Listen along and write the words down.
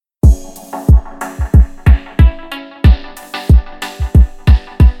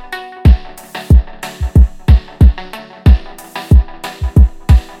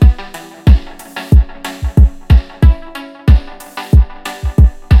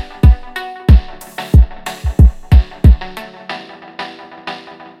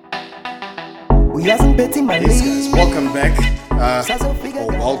Yes, guys, welcome back. Or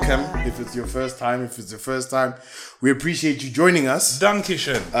welcome if it's your first time. If it's the first time, we appreciate you joining us.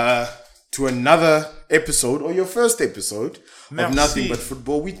 Dankeschön. To another episode, or your first episode Merci. of Nothing But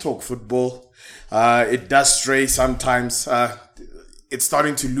Football. We talk football. It does stray sometimes. It's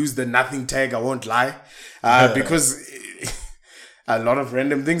starting to lose the nothing tag, I won't lie. Because a lot of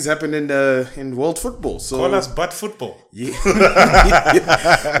random things happen in world football. So Call us butt football. yeah.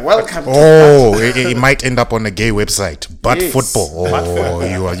 Welcome to it might end up on a gay website. Butt Yes. football. Butt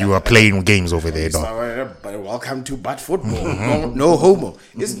Oh, you are playing games over there, dog. But welcome to butt football. No homo.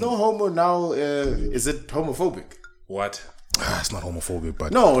 Is no homo now? Is it homophobic? What? It's not homophobic,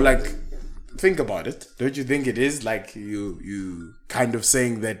 but No, like think about it. Don't you think it is? Like you kind of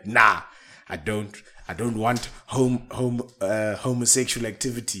saying that? Nah, I don't want homosexual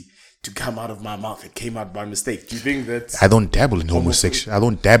activity to come out of my mouth. It came out by mistake. Do you think that? I don't dabble in homosexual. I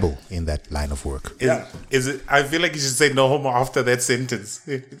don't dabble in that line of work. Is it? I feel like you should say no homo after that sentence.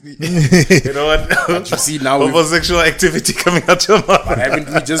 You know what? You see now we've- homosexual activity coming out your mouth.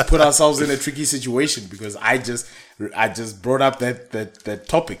 Haven't we just put ourselves in a tricky situation? Because I just brought up that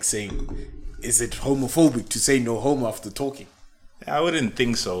topic, saying, is it homophobic to say no homo after talking? I wouldn't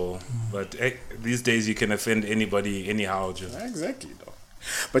think so, but these days you can offend anybody anyhow. Just. Exactly, though.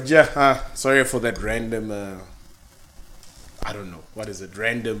 But yeah, sorry for that random. I don't know what is it.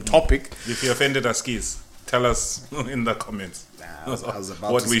 Random topic. If you offended us, skis, tell us in the comments I was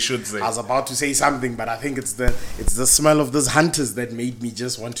about what to we say- should say. I was about to say something, but I think it's the smell of those hunters that made me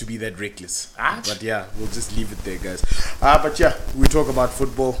just want to be that reckless. But yeah, we'll just leave it there, guys. But yeah, we talk about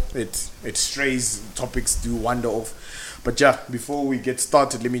football. It strays. Topics do wander off. But yeah, before we get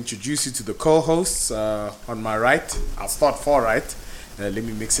started, let me introduce you to the co-hosts. On my right, I'll start far right. Let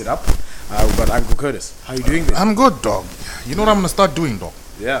me mix it up. We've got Uncle Curtis. How you doing there? I'm good, dog. You know what I'm gonna start doing, dog?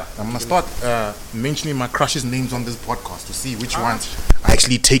 Yeah. I'm gonna start mentioning my crushes' names on this podcast to see which ones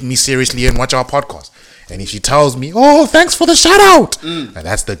actually take me seriously and watch our podcast. And if she tells me, "Oh, thanks for the shout out," and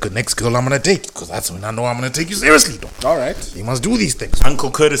that's the next girl I'm gonna date, because that's when I know I'm gonna take you seriously, dog. All right. You must do these things. Uncle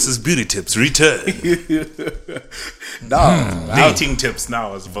Curtis's beauty tips return. Dating tips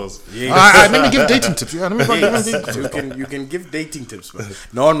now, I suppose. Let me give dating tips. Yeah, let me give dating tips. You can give dating tips, but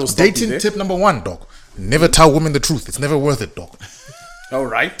no one will stop you Dating there. tip number 1, dog. Never tell women the truth. It's never worth it, dog. All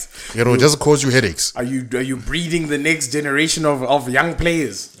right. It'll just cause you headaches. Are you breeding the next generation of young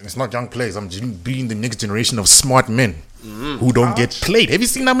players? It's not young players. I'm just being the next generation of smart men who don't get played. Have you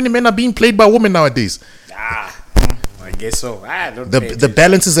seen how many men are being played by women nowadays? I guess so. Don't pay The attention.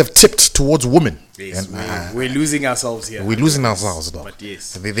 balances have tipped towards women. Yes, And, we're losing ourselves here. we're losing ourselves, dog. But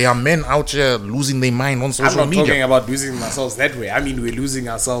yes. There are men out here losing their mind on I'm social not media. talking about losing ourselves that way. I mean, we're losing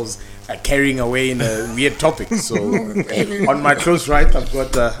ourselves carrying away in a weird topic. So, on my close right, I've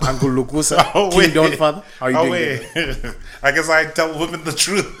got Uncle Lukusa, King Don Father. How are you doing? wait. I guess I tell women the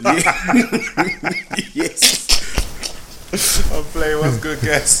truth. Yes. I'll play. What's good,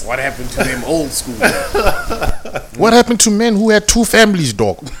 guys? What happened to them old school? What happened to men who had 2 families,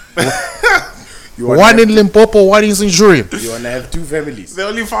 dog? You wanna One have, in Limpopo, one in Centurion. you wanna have 2 families They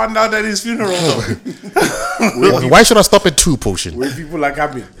only found out at his funeral, though. Why should I stop at 2, Potion? where people are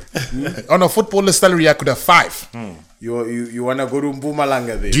coming. On a footballer's salary, I could have 5. You wanna go to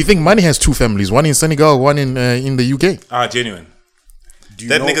Mpumalanga there? Do you think Money has 2 families? One in Senegal, one in the UK? Genuine. Do you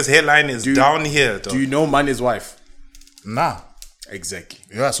That know- nigga's hairline is down here, though. Do you know Manny's wife? Nah. Exactly.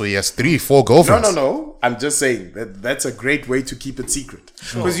 Yeah, so he has 3, 4 girlfriends. No. I'm just saying that's a great way to keep it secret.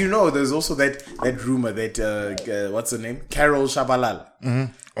 Because there's also that rumor that what's her name? Carol Shabalala.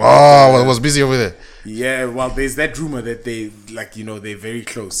 Oh, I was busy over there. Yeah, well, there's that rumor that they they're very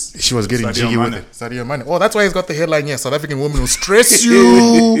close. She was getting Sadio jiggy with Mane. it. Sadio Mane. Oh, that's why he's got the headline here. South African women will stress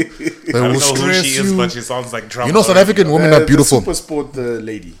you. They I don't will know who stress she is, you. but she sounds like drama. You know, South African women are beautiful. The super sport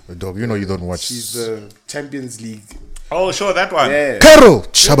lady. Dog, you know you don't watch. She's the Champions League. Oh, sure, that one. Yeah. Carol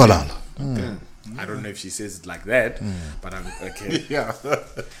Chabalala. I don't know if she says it like that, but I'm okay. Yeah.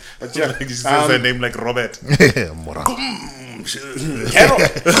 But yeah, She says her name like Robert. Mora. Carol.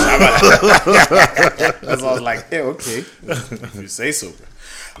 That's why I was like, yeah, okay, if you say so.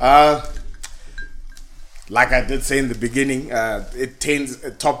 Like I did say in the beginning,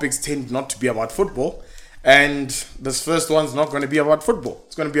 topics tend not to be about football, and this first one's not going to be about football.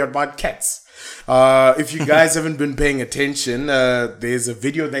 It's going to be about cats. If you guys haven't been paying attention, there's a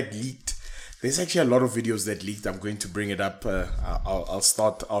video that leaked. There's actually a lot of videos that leaked. I'm going to bring it up. I'll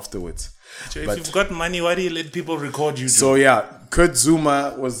start afterwards. So if you've got money, why do you let people record you? So yeah, Kurt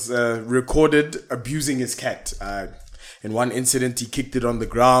Zuma was recorded abusing his cat. In one incident, he kicked it on the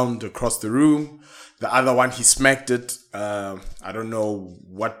ground across the room. The other one, he smacked it. I don't know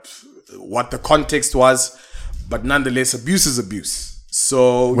what the context was, but nonetheless, abuse is abuse.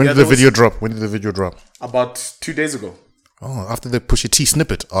 So When did the video drop? When did the video drop? About 2 days ago. Oh, after the Pusha T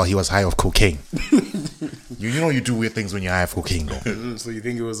snippet. Oh, he was high off cocaine. you know you do weird things when you're high off cocaine, though. So you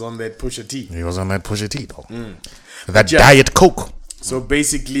think it was on that Pusha T? He was on that Pusha T, though. That Diet Coke. So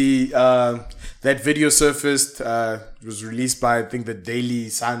basically, that video surfaced. It was released by, I think, the Daily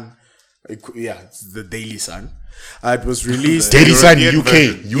Sun. It's the Daily Sun. It was released. Daily Sun,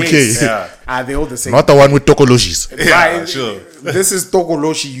 European UK. version. UK. Yeah. They're all the same. Not the one with Tokoloshis. Yeah, sure. This is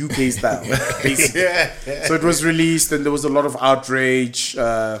Tokoloshi UK style, basically. So it was released, and there was a lot of outrage.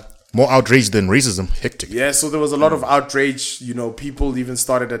 More outrage than racism. Hectic. Yeah, so there was a lot of outrage. You know, people even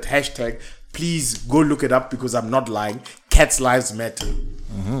started at hashtag. Please go look it up because I'm not lying. Cats Lives Matter.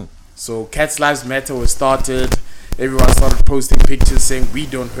 So Cats Lives Matter was started. Everyone started posting pictures saying we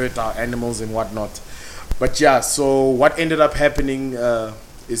don't hurt our animals and whatnot. But yeah, so what ended up happening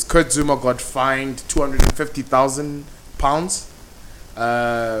is Kurt Zuma got fined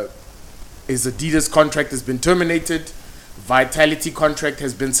 £250,000. His Adidas contract has been terminated. Vitality contract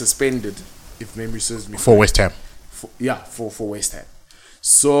has been suspended, if memory serves me. For West Ham. For West Ham.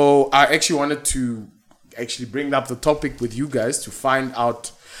 So I actually wanted to bring up the topic with you guys to find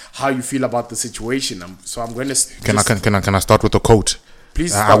out how you feel about the situation. So I'm going to... Can I start with a quote?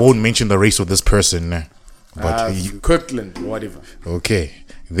 Please I start. won't mention the race of this person. But Kirkland, whatever. okay.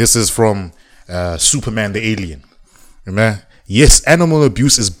 This is from Superman the Alien. Remember? Yes, animal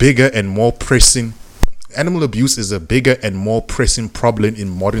abuse is bigger and more pressing. Animal abuse is a bigger and more pressing problem in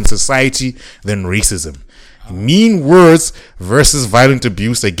modern society than racism. Mean words versus violent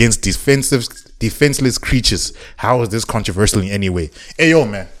abuse against defenseless creatures. How is this controversial in any way? Hey, yo,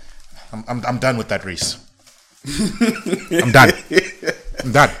 man. I'm done with that race. I'm done.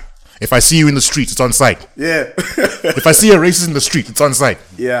 If I see you in the street, it's on site. Yeah. If I see a racist in the street, it's on site.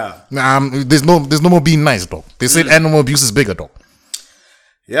 Yeah. There's no more being nice, dog. They said animal abuse is bigger, dog.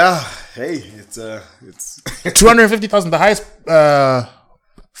 Yeah. Hey, it's 250,000. The highest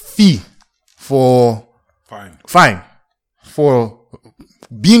fee for fine for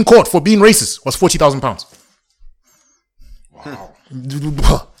being caught for being racist was £40,000. Wow.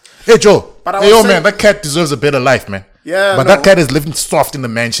 Hey Joe, But I hey was yo saying- man, that cat deserves a better life, man. Yeah, but no. that cat is living soft in the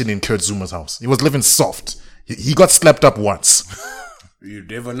mansion in Kurt Zuma's house. He was living soft. He got slapped up once. You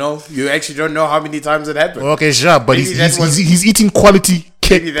never know. You actually don't know how many times it happened. Okay, sure, but Maybe that was- he's eating quality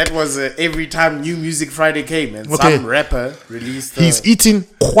cake. Maybe that was every time New Music Friday came and Okay. some rapper released. He's eating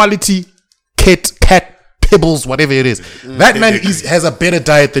quality cat pebbles, whatever it is. That man has a better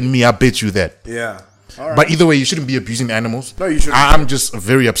diet than me. I bet you that. Yeah. All right. But either way, you shouldn't be abusing animals. No, you shouldn't. I'm just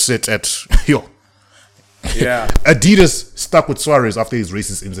very upset at Yeah. Adidas stuck with Suarez after his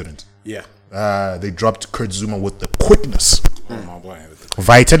racist incident. Yeah. They dropped Kurt Zuma with the quickness. Oh my boy.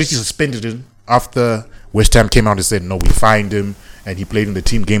 Vitality suspended him after West Ham came out and said, no, we fined him and he played in the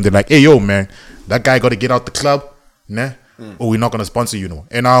team game. They're like, hey, yo, man, that guy got to get out the club, nah? Or we're not going to sponsor you no more.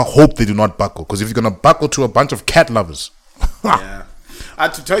 And I hope they do not buckle, because if you're going to buckle to a bunch of cat lovers, Yeah.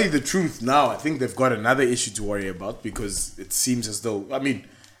 To tell you the truth now, I think they've got another issue to worry about, because it seems as though, I mean,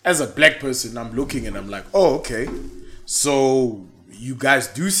 as a black person, I'm looking and I'm like, oh, okay. So you guys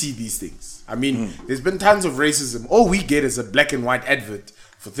do see these things. I mean, there's been tons of racism. All we get is a black and white advert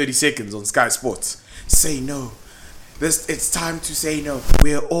for 30 seconds on Sky Sports. Say no. It's time to say no.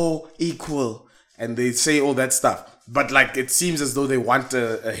 We're all equal. And they say all that stuff. But like, it seems as though they want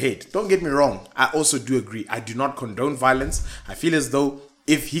a head. Don't get me wrong. I also do agree. I do not condone violence. I feel as though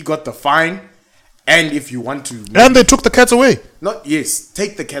if he got the fine, and if you want to... and they took the cats away.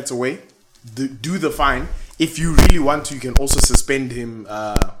 Take the cats away. Do the fine. If you really want to, you can also suspend him.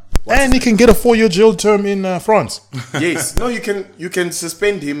 And he can get a 4-year jail term in France. Yes. No, you can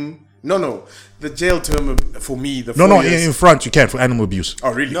suspend him. No. The jail term for me, the 4 No, years. in France you can for animal abuse.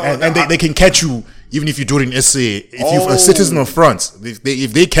 Oh, really? No, And they can catch you even if you do it in SA. If you're a citizen of France,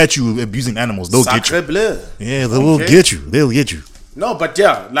 if they catch you abusing animals, they'll get you. Sacre bleu. Yeah, they will get you. They'll get you. No, but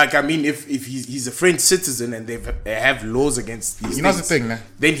yeah, like, I mean, if he's a French citizen and they have laws against these You know things, the thing, nah?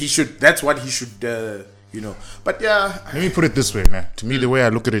 then he should, that's what he should, But yeah, Let me put it this way, nah. To me, the way I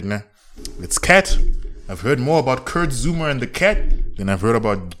look at it, nah, it's cat. I've heard more about Kurt Zuma and the cat than I've heard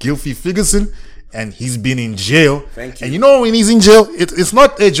about Gylfi Ferguson, and he's been in jail. Thank you. And you know when he's in jail, it's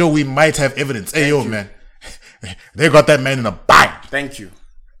not, hey Joe, we might have evidence. Hey yo, man, they got that man in a bind. thank you.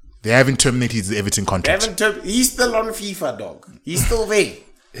 They haven't terminated his Everton contract. He's still on FIFA, dog. He's still there.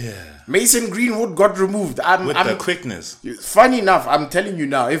 Mason Greenwood got removed. With the quickness. Funny enough, I'm telling you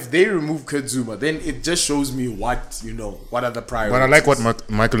now, if they remove Kurt Zuma, then it just shows me what are the priorities. But I like what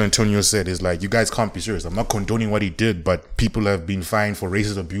Michael Antonio said is like, you guys can't be serious. I'm not condoning what he did, but people have been fined for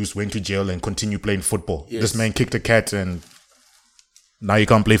racist abuse, went to jail, and continue playing football. Yes. This man kicked a cat, and now you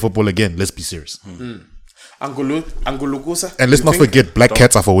can't play football again. Let's be serious. Angulukusa. And let's not forget, black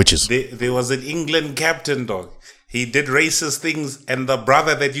cats are for witches. There was an England captain, dog. He did racist things, and the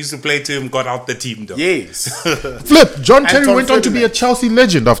brother that used to play to him got out the team, dog. Yes. Flip, John Terry Anton went on to be a Ferdinand. Chelsea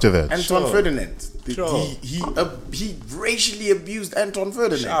legend after that. Anton Ferdinand. Sure. He racially abused Anton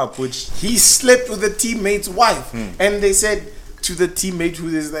Ferdinand. Sharp, which He slept with a teammate's wife, and they said to the teammate who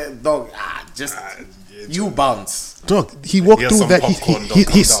is that dog, you bounce. Dog, he walked Here's through some that. popcorn, dog, He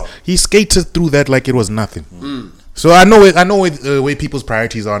calm down. he skated through that like it was nothing. So I know where people's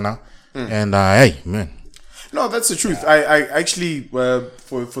priorities are now. And hey, man. No, that's the truth. I actually,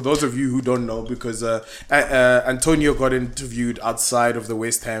 for those of you who don't know, because Antonio got interviewed outside of the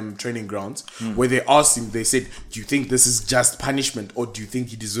West Ham training grounds, where they asked him, they said, do you think this is just punishment, or do you think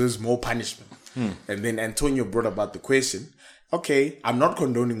he deserves more punishment? And then Antonio brought about the question, okay, I'm not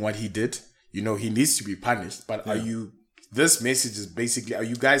condoning what he did. He needs to be punished, but this message is basically, are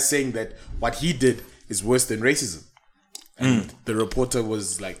you guys saying that what he did is worse than racism? And the reporter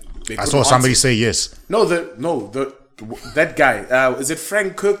was like, I saw somebody say yes. That guy, is it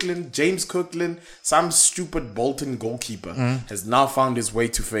Frank Kirkland, James Kirkland, some stupid Bolton goalkeeper has now found his way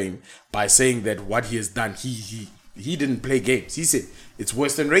to fame by saying that what he has done, he didn't play games. He said it's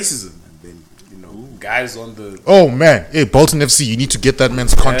worse than racism. And then, guys on the... Oh, man. Hey, Bolton FC, you need to get that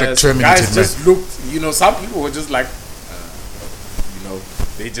man's contract terminated, guys man. just looked, some people were just like,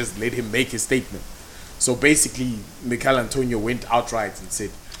 they just let him make his statement. So basically, Michael Antonio went outright and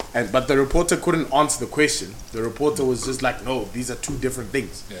said, but the reporter couldn't answer the question. The reporter was just like, no, these are two different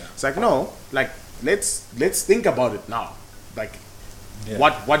things. Yeah. It's like, no, like let's think about it now. Like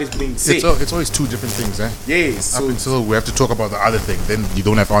what is being said. It's always two different things, eh? Yes. Up until we have to talk about the other thing, then you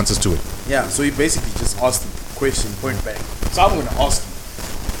don't have answers to it. Yeah, so he basically just asked the question point blank. So I'm going to ask you,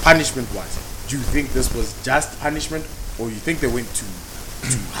 punishment-wise, do you think this was just punishment, or you think they went too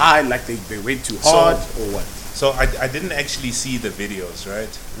high, like they went too hard, or what? So I didn't actually see the videos,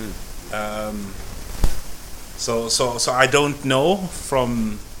 right? So I don't know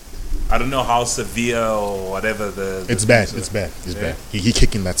I don't know how severe or whatever the It's bad. It's bad. He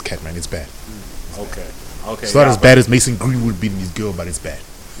kicking that cat, man. It's bad. Okay. It's not as bad as Mason Greenwood beating his girl, but it's bad.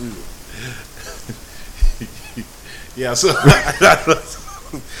 Yeah, so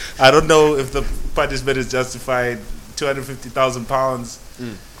I don't know if the punishment is justified.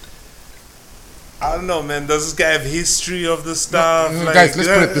 £250,000. I don't know, man. Does this guy have history of the stuff? Guys, let's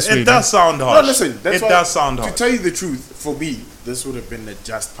put it this way. It does sound harsh. No, listen. It does sound harsh. To tell you the truth, for me, this would have been a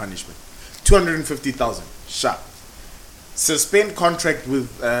just punishment. 250,000 sharp. Suspend contract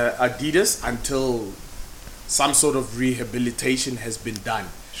with Adidas until some sort of rehabilitation has been done.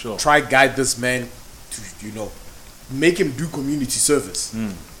 Sure. Try guide this man to make him do community service.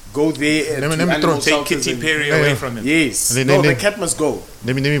 Go there and Let me throw- Take Kitty Perry away from him. Yes. And No, then- the cat must go.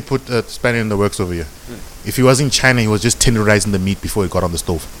 Let me put a spanner in the works over here. If he was in China, he was just tenderizing the meat before it got on the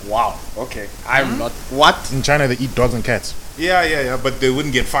stove. Wow. Okay. I'm not. What? In China, they eat dogs and cats. Yeah, but they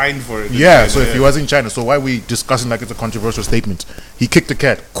wouldn't get fined for it. Yeah, so if he was in China, so why are we discussing like it's a controversial statement? He kicked a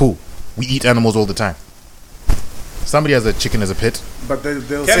cat. Cool. We eat animals all the time. Somebody has a chicken as a pet. But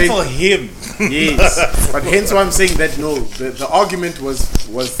they'll Care say for him. yes. But hence why I'm saying that no. The argument was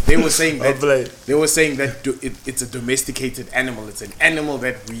they were saying that it's a domesticated animal. It's an animal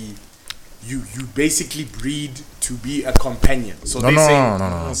that you basically breed to be a companion. So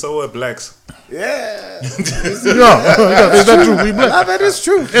No. So we're blacks. Yeah. Yeah, is that true? We black. That is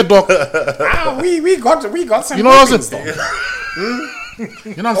true. Hey, dog. We got some. You know what I'm whippings, saying? though.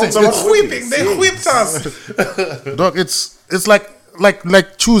 You know what I'm saying? Some whipping. They whipped us. Dog, it's like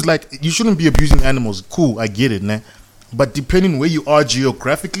choose, like, you shouldn't be abusing animals. Cool, I get it, man. But depending where you are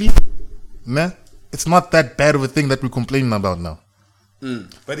geographically, man, it's not that bad of a thing that we're complaining about now.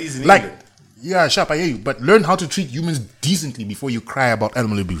 But he's in Like, England. yeah, sharp, I hear you. But learn how to treat humans decently before you cry about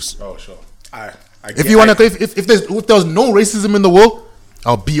animal abuse. Oh, sure. If there's no racism in the world,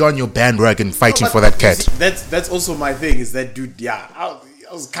 I'll be on your bandwagon fighting for that cat. That's also my thing. Is that dude? Yeah, I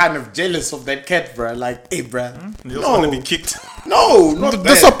was kind of jealous of that cat, bro. Like, hey, bro, You just want to be kicked. No, not The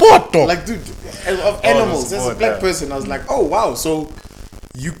that. support, dog. Like, dude, of animals. As a support, black yeah. person, I was like, oh wow. So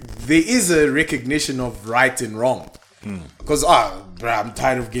there is a recognition of right and wrong. Because bro, I'm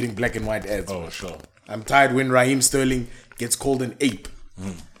tired of getting black and white ads. Oh, sure. I'm tired when Raheem Sterling gets called an ape.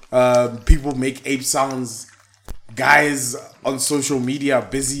 People make ape sounds guys on social media are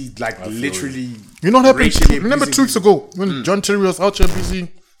busy, like literally. You know what happened? racially Remember abusing 2 weeks ago when John Terry was out here busy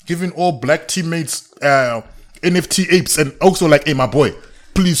giving all black teammates NFT apes and also like, hey, my boy,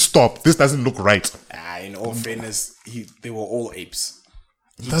 please stop. This doesn't look right. In all fairness, they were all apes.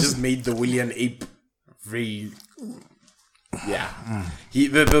 He just made the Willian ape very. Yeah.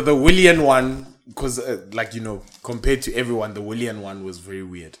 The Willian one, because compared to everyone, the Willian one was very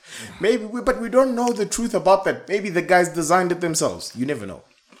weird. But we don't know the truth about that. Maybe the guys designed it themselves. You never know.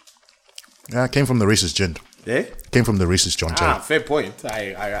 Yeah, it came from the racist gent. Yeah? Came from the racist John Terry. Fair point.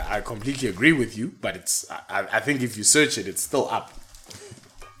 I completely agree with you, but I think if you search it, it's still up.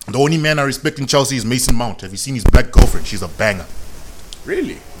 The only man I respect in Chelsea is Mason Mount. Have you seen his black girlfriend? She's a banger.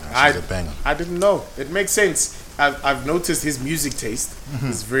 Really? She's a banger. I didn't know. It makes sense. I've noticed his music taste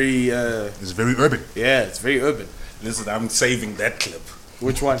is very. It's very urban. Yeah, it's very urban. Listen, I'm saving that clip.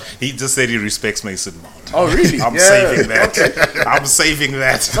 Which one? He just said he respects Mason Mount. Oh, really? I'm Yeah, saving that. okay. I'm saving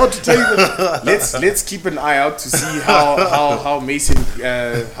that. No, to tell you that, let's keep an eye out to see how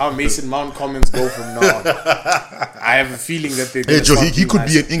Mason Mount comments go from now on. I have a feeling that they. Hey, Joe, he could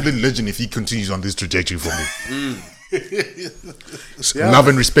be an England legend if he continues on this trajectory for me. Yeah. Love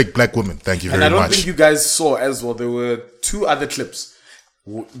and respect black women. Thank you very And I don't much. think you guys saw as well. There were 2 other clips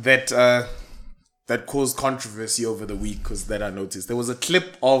that caused controversy over the week that I noticed. There was a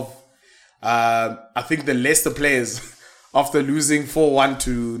clip of I think the Leicester players after losing 4-1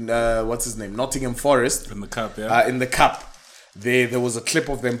 to what's his name, Nottingham Forest In the cup, yeah. in the cup. There was a clip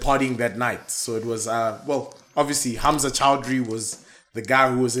of them partying that night. So it was obviously Hamza Chowdhury was the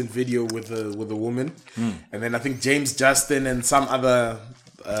guy who was in video with a woman, and then I think James Justin and some other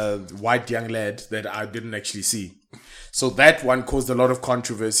white young lad that I didn't actually see. So that one caused a lot of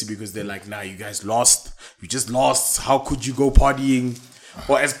controversy because they're like, nah, you guys lost. You just lost. How could you go partying?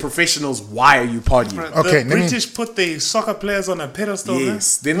 Or as professionals, why are you partying? Okay, the British put the soccer players on a pedestal.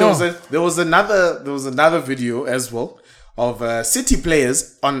 Yes. Then there was another video as well of City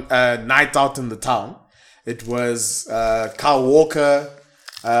players on a night out in the town. It was Kyle Walker,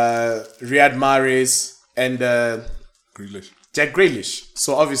 Riyad Mahrez, and Grealish. Jack Grealish.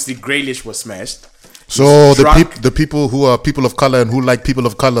 So obviously Grealish was smashed. So Drunk. the people who are people of color and who like people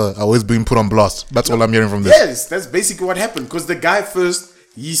of color are always being put on blast. That's all I'm hearing from this. Yes, that's basically what happened. Because the guy first,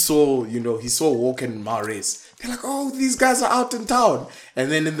 he saw Walker and Mahrez. They're like, oh, these guys are out in town. And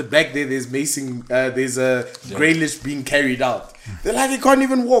then in the back there's Grealish being carried out. They're like, he can't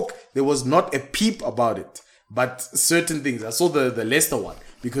even walk. There was not a peep about it. But certain things. I saw the Leicester one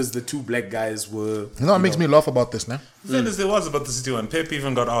because the 2 black guys were. You know what makes me laugh about this now? Fairness, there was about the City one. Pep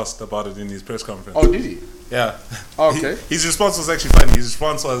even got asked about it in his press conference. Oh, did he? Yeah. Oh, okay. His response was actually funny. His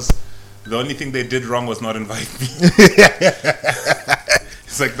response was, the only thing they did wrong was not invite me.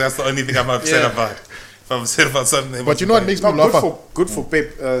 It's like, that's the only thing I'm upset about. If I'm upset about something. But you know what makes me laugh? Good for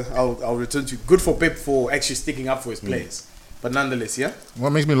Pep. I'll return to you. Good for Pep for actually sticking up for his players. But nonetheless, yeah.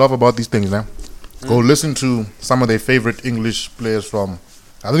 What makes me laugh about these things now? Go listen to some of their favorite English players from.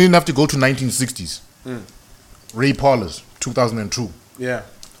 I don't even have to go to 1960s. Ray Parlours, 2002. Yeah.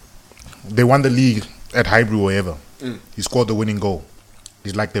 They won the league at Highbury or wherever. He scored the winning goal.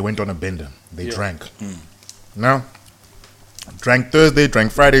 It's like they went on a bender. They drank. Now, drank Thursday,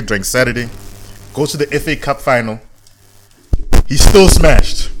 drank Friday, drank Saturday. Goes to the FA Cup final. He's still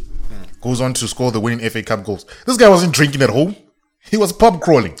smashed. Goes on to score the winning FA Cup goals. This guy wasn't drinking at home. He was pub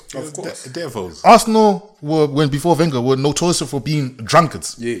crawling. Of course. Devils. Arsenal when before Wenger were notorious for being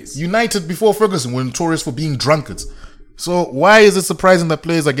drunkards. Yes. United before Ferguson were notorious for being drunkards. So why is it surprising that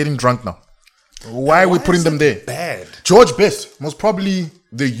players are getting drunk now? Why are we putting them there? Bad. George Best was probably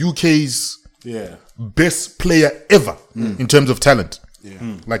the UK's best player ever in terms of talent.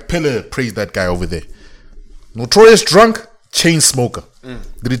 Yeah. Like Pele praised that guy over there. Notorious drunk, chain smoker.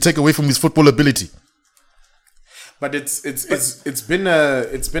 Did it take away from his football ability? But it's been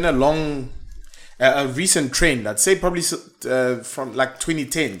a long, a recent trend. I'd say probably from like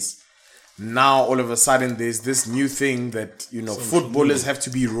 2010s. Now all of a sudden there's this new thing that footballers have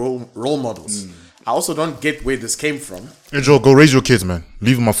to be role models. I also don't get where this came from. Hey Joe, go raise your kids, man.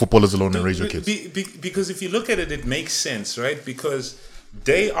 Leave my footballers alone and raise your kids. Because if you look at it, it makes sense, right? Because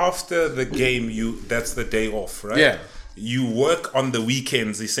day after the game, that's the day off, right? Yeah. You work on the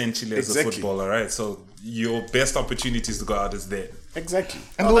weekends essentially as Exactly. a footballer, right? So your best opportunities to go out is there. Exactly.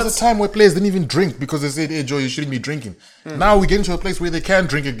 And there was a time where players didn't even drink because they said, hey Joe, you shouldn't be drinking. Now we get into a place where they can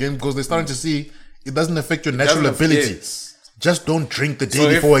drink again because they're starting to see it doesn't affect your natural ability. Yes. Just don't drink the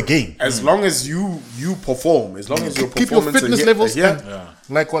day before a game. As long as you perform, as long as your Keep your performance fitness levels. yeah.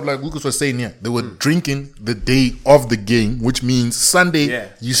 Like what Lucas was saying here. They were drinking the day of the game, which means Sunday Yeah.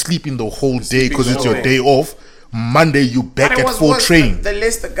 you sleep in the whole day because the it's whole your day. day off. Monday you back But it at was full worse. training. The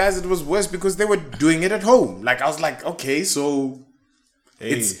Leicester guys, it was worse because they were doing it at home. Like I was like, okay, so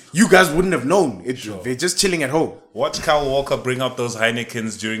it's you guys wouldn't have known. They're just chilling at home. Watch Kyle Walker bring up those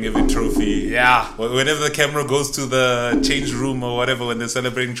Heinekens during every trophy. Yeah. Whenever the camera goes to the change room or whatever when they're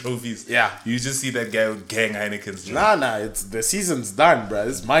celebrating trophies. Yeah. You just see that guy with gang Heinekens. Nah, it's the season's done, bro.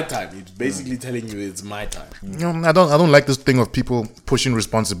 It's my time. It's basically telling you it's my time. I don't like this thing of people pushing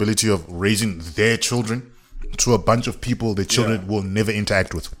responsibility of raising their children to a bunch of people their children will never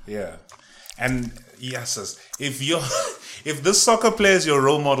interact with. Yeah. And yes, if this soccer player is your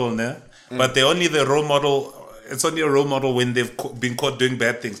role model, but they're only the role model. It's only a role model when they've been caught doing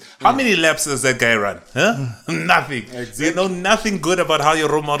bad things. How many laps does that guy run? Huh? Nothing. Exactly. You know nothing good about how your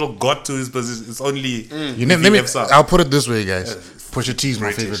role model got to his position. It's only. I'll put it this way, guys. Pusha T is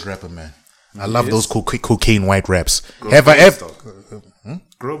my favorite rapper, man. I love those cocaine white raps.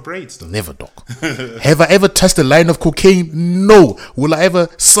 Grow braids, though. Never, dog. Have I ever touched a line of cocaine? No. Will I ever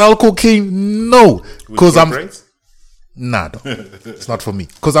sell cocaine? No. Because I'm. Braids? Nah, dog. It's not for me.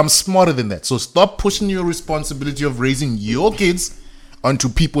 Because I'm smarter than that. So stop pushing your responsibility of raising your kids onto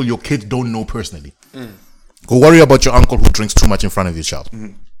people your kids don't know personally. Go worry about your uncle who drinks too much in front of your child.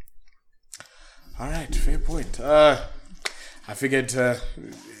 All right, fair point. I figured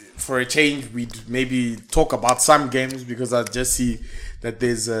for a change we'd maybe talk about some games because I just see that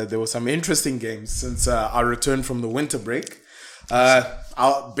there were some interesting games since our return from the winter break.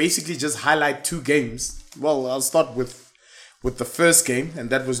 I'll basically just highlight two games. Well, I'll start with the first game, and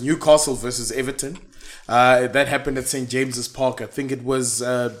that was Newcastle versus Everton. That happened at St. James's Park. I think it was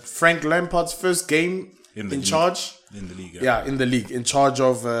Frank Lampard's first game in charge. In the league. Yeah, in the league, in charge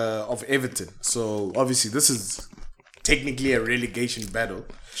of Everton. So obviously this is technically a relegation battle.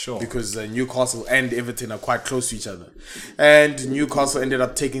 Sure. Because Newcastle and Everton are quite close to each other. And Newcastle ended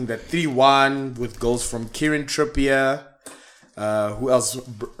up taking that 3-1 with goals from Kieran Trippier. Who else?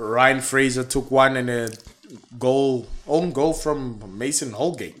 Ryan Fraser took one and a own goal from Mason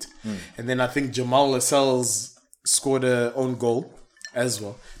Holgate. And then I think Jamal Lascelles scored a own goal as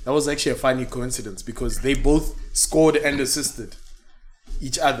well. That was actually a funny coincidence because they both scored and assisted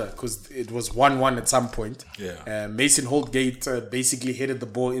each other because it was 1-1 at some point. Yeah. Mason Holgate basically headed the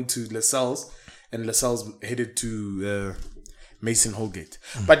ball into Lascelles and Lascelles headed to Mason Holgate.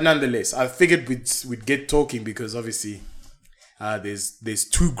 But nonetheless, I figured we'd get talking because obviously there's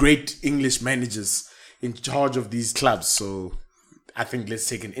two great English managers in charge of these clubs. So I think let's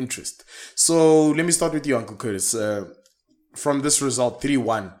take an interest. So let me start with you, Uncle Curtis. From this result,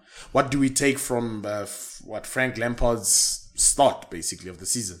 3-1, what do we take from Frank Lampard's start, basically, of the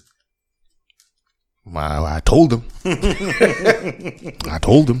season? Well, I told him.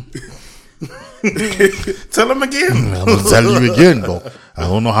 Tell him again. I'm going to tell you again, though. I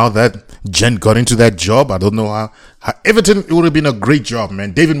don't know how that gent got into that job. I don't know how Everton, it would have been a great job,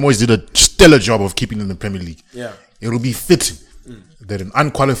 man. David Moyes did a stellar job of keeping in the Premier League. Yeah. It will be fitting that an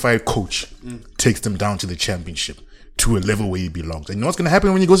unqualified coach takes them down to the Championship to a level where he belongs. And you know what's going to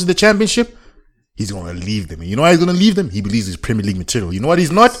happen when he goes to the Championship? He's going to leave them. And you know why he's going to leave them? He believes he's Premier League material. You know what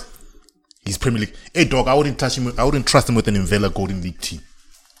he's not? He's Premier League. Hey, dog, I wouldn't trust him with an Invela Golden League team.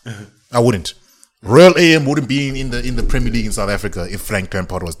 I wouldn't. Royal AM wouldn't be in the Premier League in South Africa if Frank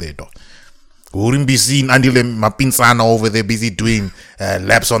Lampard was there, dog. We wouldn't be seeing Andile Mapinsana over there busy doing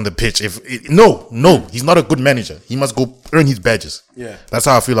laps on the pitch. No, he's not a good manager. He must go earn his badges. Yeah, that's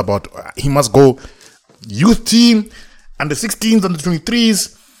how I feel about. He must go youth team, under 16s, under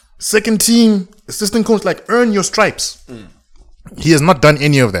 23s, second team, assistant coach. Like earn your stripes. He has not done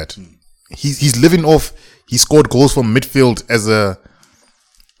any of that. He's living off. He scored goals from midfield as a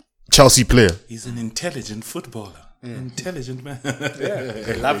Chelsea player. He's an intelligent footballer. Intelligent man. Yeah,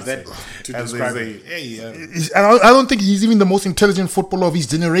 I love that to describe it. I don't think he's even the most intelligent footballer of his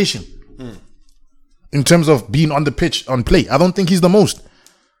generation. In terms of being on the pitch, on play. I don't think he's the most.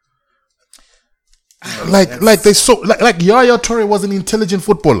 Like Yaya Toure was an intelligent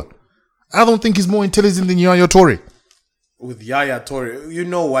footballer. I don't think he's more intelligent than Yaya Toure. With Yaya Toure, you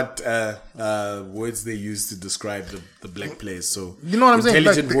know what words they use to describe the black players. So you know what I'm saying?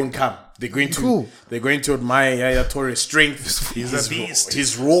 Intelligent won't come. They're going to admire Yaya Toure's strength. He's a beast.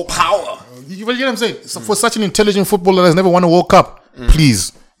 His raw power. You get what I'm saying? So for such an intelligent footballer that's never won a World Cup,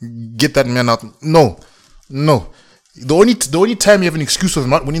 please get that man out. No. The only time you have an excuse of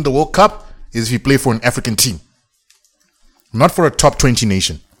not winning the World Cup is if you play for an African team, not for a top 20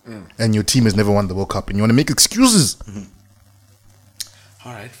 nation, and your team has never won the World Cup, and you want to make excuses.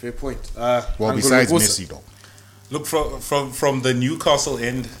 All right, fair point. Well, besides Messi, though. Look, from the Newcastle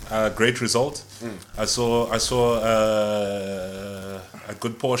end, great result. I saw a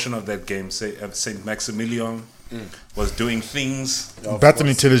good portion of that game. Saint Maximilian was doing things That's an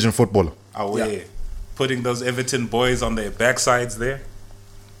intelligent footballer. away, putting those Everton boys on their backsides there.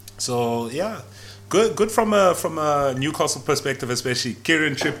 So yeah, good from a Newcastle perspective, especially.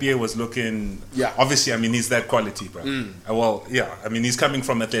 Kieran Trippier was looking. Yeah. Obviously, I mean he's that quality, bro. Well, yeah, I mean he's coming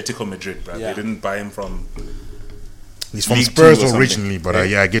from Atletico Madrid, bro. Yeah. They didn't buy him from. He's from League Two Spurs or something. originally, but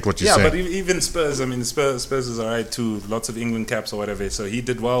I get what you're Yeah, saying. but even Spurs. I mean Spurs is alright too. Lots of England caps or whatever. So he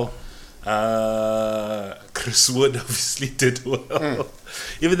did well. Chris Wood obviously did well.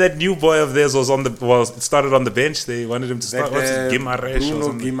 Even that new boy of theirs started on the bench. They wanted him to start. What's his Guimaraes or Bruno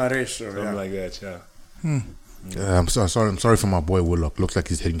something, Guimaraes, something like that. Yeah. I'm sorry for my boy Willock. Looks like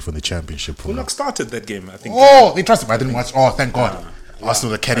he's heading for the championship. Bullock started that game, I think. Oh, they trust him. I didn't watch. Oh, thank God.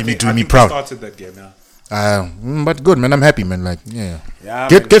 Arsenal Academy doing me I proud. started that game, yeah. But good, man. I'm happy, man. Like, yeah. Yeah,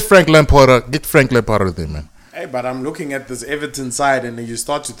 Get Frank Lampard out of there, man. Hey, but I'm looking at this Everton side, and then you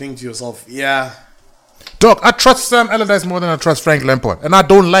start to think to yourself, yeah, Dog, I trust Sam Allardyce more than I trust Frank Lampard, and I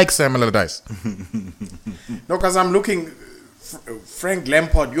don't like Sam Allardyce. no, because I'm looking. Frank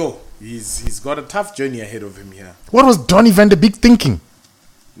Lampard, he's got a tough journey ahead of him here. What was Donny van de Beek thinking?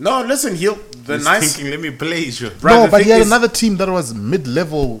 No, listen, he's Thinking, let me play you. Right, No, the but he thing had is- another team that was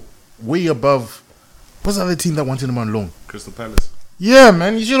mid-level, way above. What's the other team that wanted him on loan? Crystal Palace. Yeah,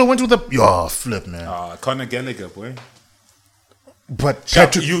 man. You should have went with the. Yo, flip, man. Conor Gallagher, boy. But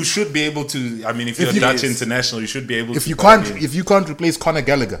Patrick, you should be able to. I mean, if you're a Dutch international, you should be able if to. you can't replace Conor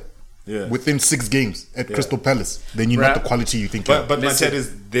Gallagher Yeah. within 6 games at Crystal Palace, then you're not the quality you think you are. But my Listen. chat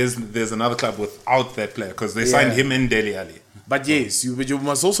is there's another club without that player because they signed him in Dele Alli. But yes, you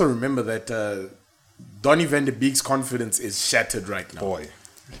must also remember that Donny van de Beek's confidence is shattered right now. Boy,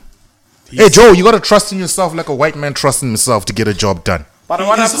 Hey, Joe, you got to trust in yourself like a white man trusts in himself to get a job done. But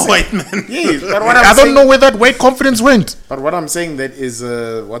what I'm he's a saying, white man. yes, but what I'm I don't saying, know where that white confidence went. But what I'm saying that is,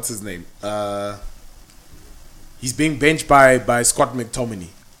 what's his name? He's being benched by Scott McTominay.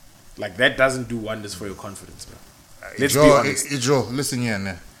 Like that doesn't do wonders for your confidence, bro. Let's be honest. Joe, listen here,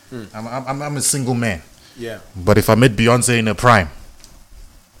 man. I'm a single man. Yeah. But if I met Beyonce in her prime,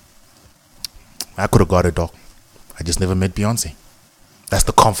 I could have got it, dog. I just never met Beyonce. That's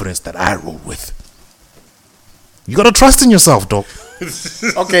the confidence that I roll with. You gotta trust in yourself, dog.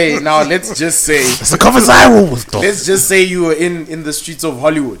 Okay, now let's just say That's the confidence I roll with, dog. let's just say you were in the streets of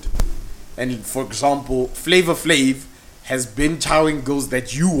Hollywood, and for example, Flavor Flav has been chowing girls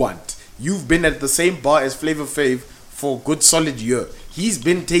that you want. You've been at the same bar as Flavor Flav for a good solid year. He's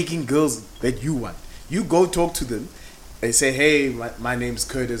been taking girls that you want. You go talk to them. They say, "Hey, my name's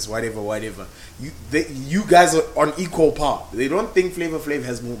Curtis. Whatever. You guys are on equal par." They don't think Flavor Flav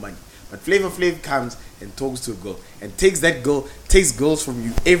has more money, but Flavor Flav comes and talks to a girl and takes girls from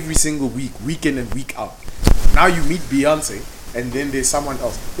you every single week in and week out. Now you meet Beyonce, and then there's someone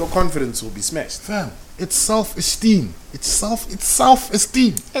else. Your confidence will be smashed. Fam, it's self-esteem. It's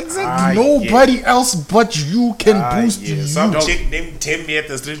self-esteem. Exactly. Nobody else but you can boost you. Some chick named Timmy at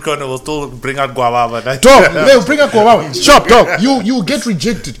the street corner will still bring out guava. Dog, they'll bring up Guava. Stop, dog. You get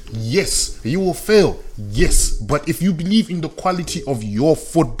rejected. Yes. You will fail. Yes. But if you believe in the quality of your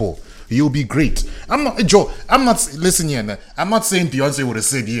football, you'll be great. Listen here, man. I'm not saying Beyonce would have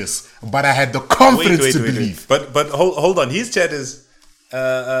said yes, but I had the confidence to believe. But hold on. His chat is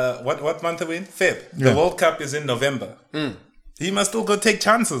what month are we in? Feb. The World Cup is in November. He must still go take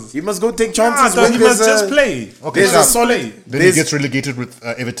chances. You must go take chances. Nah, when he there's must just a- play. Okay, There's so a solid. then he gets relegated with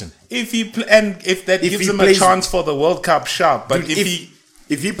Everton. If that gives he him plays- a chance for the World Cup, sharp. But Dude,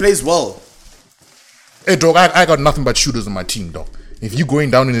 if he plays well, Hey, dog, I got nothing but shooters on my team, dog. If you going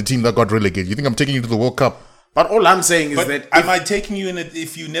down in a team that got relegated, you think I'm taking you to the World Cup? but all I'm saying is but that am I taking you in it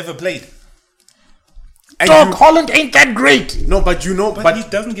if you never played? Dog, Holland ain't that great. no, but you know, But he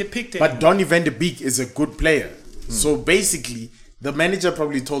doesn't get picked. But Donny van de Beek is a good player. So basically, the manager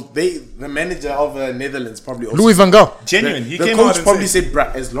probably told the manager of Netherlands probably also Louis van Gaal. genuine. He the came coach out and probably said, said,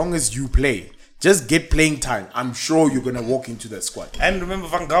 "Bruh, as long as you play, just get playing time. I'm sure you're gonna walk into that squad." and remember,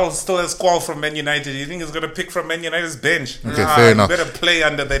 Van Gaal still has squall from Man United. You think he's going to pick from Man United's bench? Okay, fair enough. You better play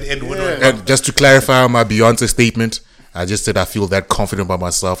under that Ed Woodward. And just to clarify on my Beyonce statement, I just said I feel that confident about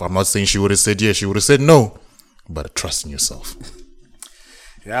myself. I'm not saying she would have said yes, she would have said no. But trust in yourself.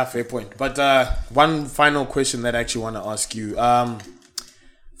 Yeah, fair point. But one final question that I actually want to ask you: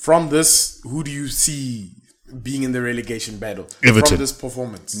 from this, who do you see being in the relegation battle Everton. from this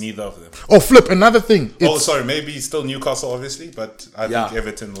performance? Neither of them. Oh, flip, another thing. Oh, It's, sorry. Maybe still Newcastle, obviously, but I Yeah. think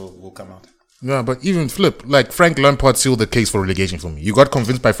Everton will come out. yeah, but even flip, like Frank Lampard sealed the case for relegation for me. You got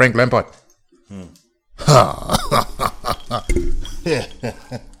convinced by Frank Lampard? Yeah.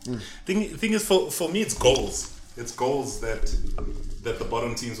 Thing is, for me, it's goals. It's goals that the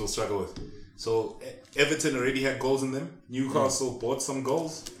bottom teams will struggle with. So Everton already had goals in them. Newcastle bought some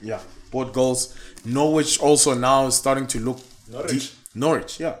goals. Yeah, bought goals. Norwich also now is starting to look Norwich?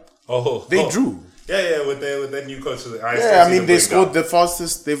 Norwich, yeah. They drew. Yeah, with that new coach. Yeah, I mean they scored the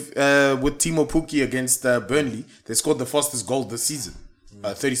fastest. They've with Timo Pukki against Burnley. They scored the fastest goal this season,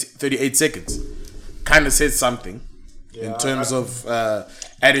 38 seconds. Kind of says something in terms of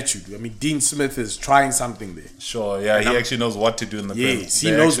attitude. I mean, Dean Smith is trying something there. Sure, yeah, he actually knows what to do in the Premier. Yes,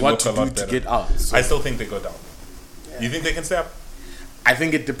 he knows what to do to get out. So I still think they go down. You think they can stay up? I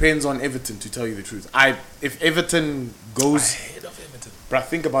think it depends on Everton, to tell you the truth. If Everton goes Ahead of Everton. Bruh,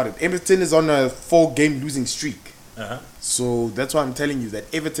 think about it. Everton is on a 4-game losing streak. Uh-huh. So that's why I'm telling you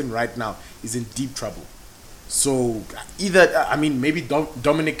that Everton right now is in deep trouble. So either, I mean, maybe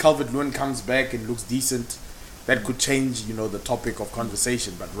Dominic Calvert-Lewin comes back and looks decent. That could change, the topic of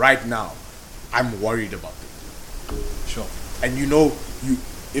conversation. But right now, I'm worried about it. Sure. And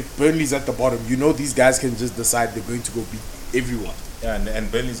if Burnley's at the bottom, these guys can just decide they're going to go beat everyone. Yeah,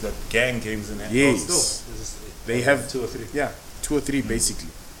 and Burnley's got gang games in hand. Yes. Still. They have 2 or 3. Yeah, 2 or 3 basically.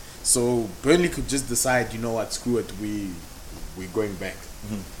 So Burnley could just decide, what, screw it, we're going back.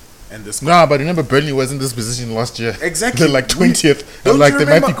 And this. Nah, but remember Burnley was in this position last year. Exactly. They're like 20th. Don't Like you they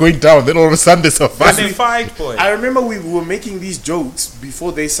might be remember- going down. Then all of a sudden they survive. But they fight, boy. I remember we were making these jokes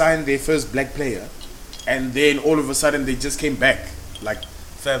before they signed their first black player, and then all of a sudden they just came back. Like,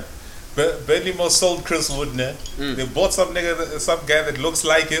 Fam, Burnley most sold Chris Wood, ne? They bought some guy that looks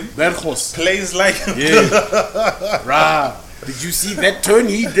like him, Bergos. plays like him. Yeah. Rah. Did you see that turn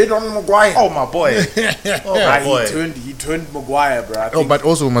he did on Maguire? Oh my boy. Oh Rah, my boy. he turned Maguire, bro. Oh, but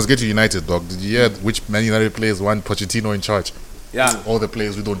also we must get to United, dog. Did you hear which Man United players want Pochettino in charge? Yeah. All the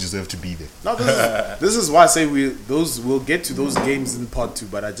players who don't deserve to be there. No, this is why I say we'll get to those games in part 2,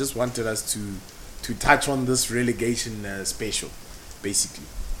 but I just wanted us to touch on this relegation special, basically.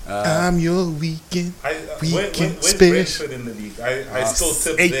 I'm your weekend. Where's special. Brentford in the league? I still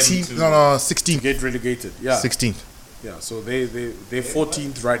tip them 18th, to... no, 16th. Get relegated. Yeah. 16th. Yeah, so they're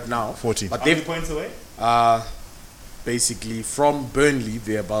 14th right now. 14th. But How many they've points away? basically from Burnley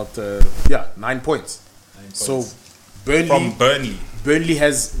they're about 9 points. So Burnley From Burnley.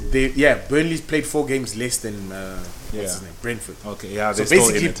 Burnley's played 4 games less than what's his name? Brentford. Okay, yeah, So they're still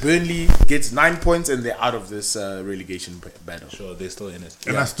in basically it. Burnley gets 9 points and they're out of this relegation battle. Sure, they're still in it.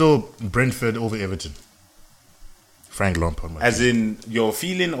 And I still Brentford over Everton. Frank Lampard. As in your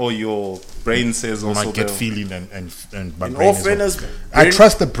feeling or your brain says also my gut the- feeling and my In brain all as well. fairness, I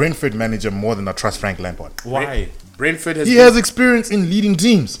trust the Brentford manager more than I trust Frank Lampard. Why? Brentford has He been, has experience in leading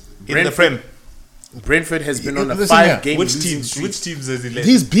teams. In the Prem. Brentford has been on a Listen here, 5-game Which losing teams? streak. Which teams has he led?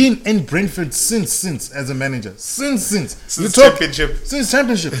 He's been in Brentford since as a manager. Since. Championship. Since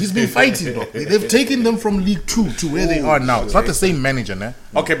championship. He's been fighting, bro. They've taken them from League 2 to where they are now. It's not the same manager, nah.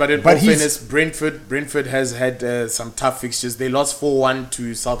 Okay, but in But all he's- fairness, Brentford has had some tough fixtures. They lost 4-1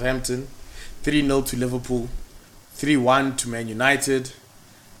 to Southampton, 3-0 to Liverpool, 3-1 to Man United,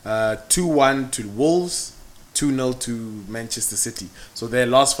 2-1 to Wolves, 2-0 to Manchester City. So their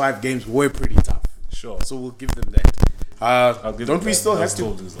last 5 games were pretty tough. Sure. So we'll give them that. I'll give Don't them we that. still They'll have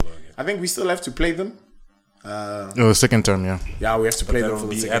still to? lose the game. I think we still have to play them. Oh, second term, yeah. Yeah, we have to play them for That'll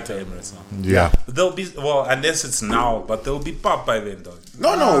the be second at the term. Emirates now. Yeah. They'll be unless it's now, but they'll be popped by then, dog.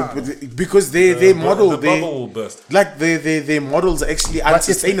 No, because they model the they bubble will burst. like their models are actually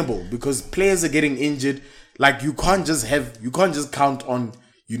unsustainable because players are getting injured. Like you can't just count on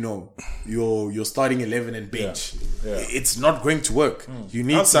your starting 11 and bench. Yeah. It's not going to work. You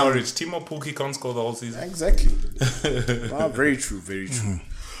need That's some Norwich. Timo Pukki can't score the whole season. exactly. Very true, very true.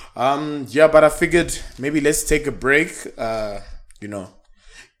 But I figured maybe let's take a break. Gather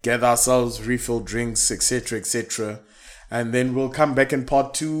ourselves, refill drinks, etc., and then we'll come back in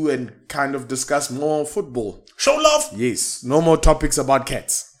part 2 and kind of discuss more football. Show love. Yes, no more topics about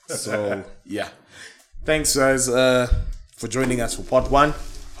cats. So yeah, thanks guys for joining us for part 1.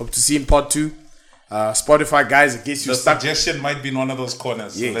 Hope to see you in part 2. Spotify guys, I guess you The stuck. suggestion might be in one of those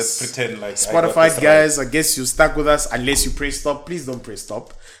corners. So Yes. let's pretend like I got Spotify this guys, I guess you stuck with us unless you press stop. Please don't press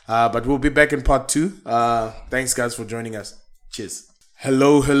stop. But we'll be back in part 2. Thanks guys for joining us. Cheers.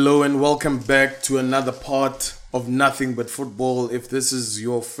 Hello, and welcome back to another part of Nothing But Football. If this is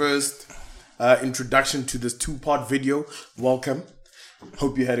your first introduction to this 2-part video, welcome.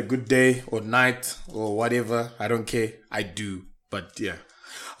 Hope you had a good day or night or whatever. I don't care. I do. But yeah.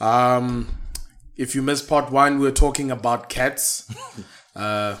 If you missed part 1, we were talking about cats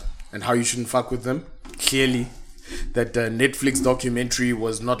and how you shouldn't fuck with them. Clearly, that Netflix documentary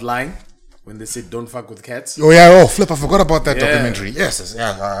was not lying. when they said don't fuck with cats. Oh yeah, flip! I forgot about that Yeah. documentary. Yes,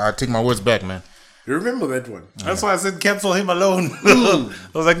 I take my words back, man. You remember that one? That's why I said cancel him alone. I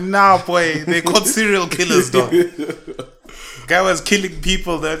was like, nah, boy, they caught serial killers, dog. Guy was killing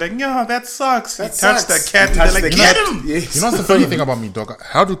people. They're like, yeah, that sucks. He touched sucks. the cat. He They're touched like, the get cat. him. Yes. You know what's the funny thing about me, dog?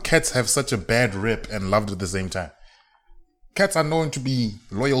 How do cats have such a bad rep and loved at the same time? Cats are known to be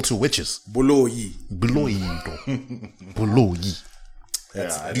loyal to witches. Boloyi. Beloyi, dog. Beloyi.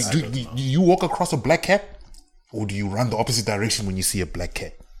 Yeah, Do you walk across a black cat, or do you run the opposite direction when you see a black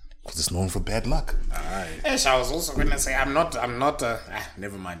cat? Because it's known for bad luck. Yes, I was also gonna say I'm not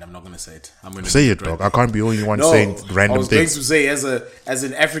never mind, I'm not gonna say it. I'm gonna Say do it, right dog. there. I can't be the only one No, saying I random was going things. to say as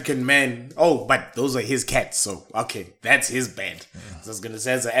an African man, but those are his cats, so okay, that's his bad. So I was gonna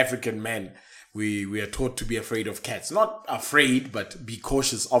say as an African man, we are taught to be afraid of cats. Not afraid, but be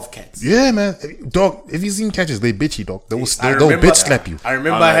cautious of cats. Yeah, man. Dog, if you've seen catches, they bitchy, dog. They'll remember- bitch slap you. I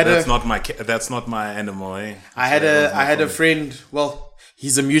remember I had that's not my animal, eh? I had a friend. Well,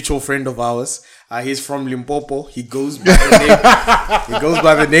 he's a mutual friend of ours. He's from Limpopo. He goes by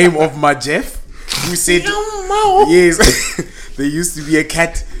the name of Majef, who said yes. There used to be a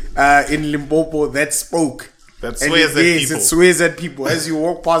cat in Limpopo that spoke. That And swears at yes, people. it swears at people as you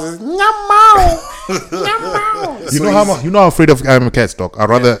walk past. It's Nyamao. You know how afraid of I'm cats, dog. I'd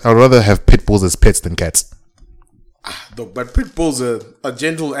rather have pit bulls as pets than cats. But pit bulls are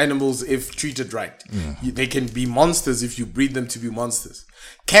gentle animals if treated right. They can be monsters if you breed them to be monsters.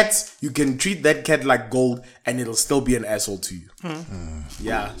 Cats, you can treat that cat like gold and it'll still be an asshole to you.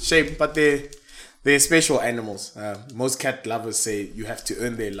 Yeah, shame, but they're special animals. Most cat lovers say you have to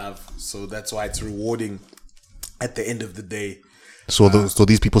earn their love, so that's why it's rewarding at the end of the day. So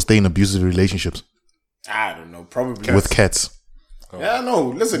these people stay in abusive relationships I don't know, probably with cats. Yeah, no,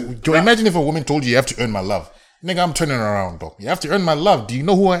 listen. Joe, imagine if a woman told you have to earn my love. Nigga, I'm turning around, dog. You have to earn my love. Do you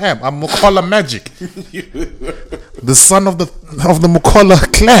know who I am? I'm Mukala Magic. The son of the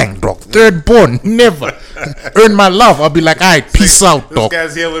Mukala clan, dog. Third born. Never. Earn my love. I'll be like, alright, peace out, This dog.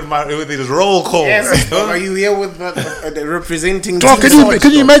 guy's here with his roll call. Yes, are you here with representing Dog, Team can Sarge,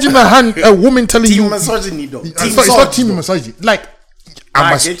 you dog? imagine a woman telling Team you misogyny, dog. Team it's not Sarge, team dog. misogyny. Like,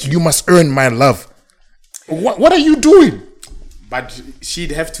 I get you. you must earn my love. What are you doing? But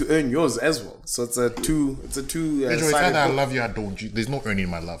she'd have to earn yours as well. So it's a two It's either I sided. love you or I don't. There's no earning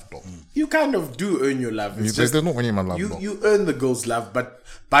my love, dog. You kind of do earn your love. It's There's just no earning my love, dog. you earn the girl's love, but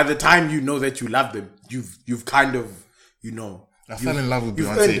by the time you know that you love them, you've kind of I fell in love with you've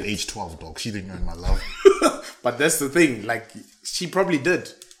Beyonce earned at it. age 12, dog. She didn't earn my love. But that's the thing. Like she probably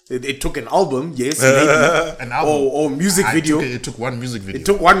did. It took an album, yes, maybe, An album. or music video. It took one music video. It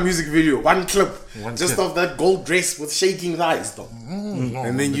took one music video, one clip, One just clip. of that gold dress with shaking thighs, dog.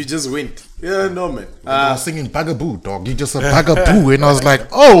 And then you just went. Yeah, no man. I was singing Bugaboo, dog. You just a Bugaboo. And I was like,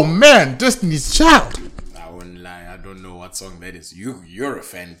 oh man, Destiny's Child. I wouldn't lie. I don't know what song that is. You're a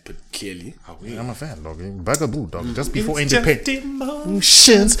fan, but clearly. I'm a fan, dog. Bugaboo, dog. Just before It's just Independence.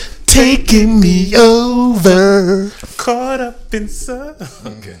 emotions Taking me over. caught up in sun.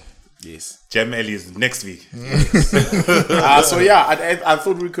 Okay. Yes. Jam Ellie is next week. So yeah, I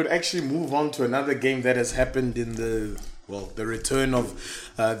thought we could actually move on to another game that has happened in the return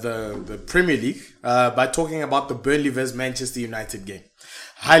of the Premier League by talking about the Burnley vs Manchester United game.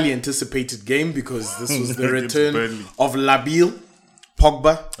 Highly anticipated game because this was the It's return Burnley. of Labille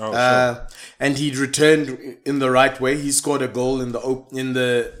Pogba, Sure. and he returned in the right way. He scored a goal in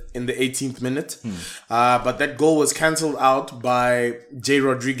the 18th minute, but that goal was cancelled out by Jay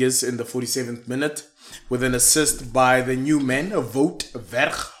Rodriguez in the 47th minute with an assist by the new man, Wout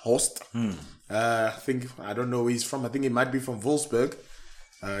Weghorst. I don't know where he's from. I think he might be from Wolfsburg.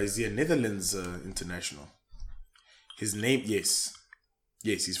 Is he a Netherlands international? His name, yes,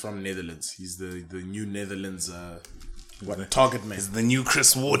 he's from Netherlands. He's the new Netherlands target man. It's the new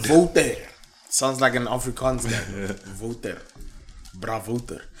Chris Wood. Wouter. Sounds like an Afrikaans guy. Wouter.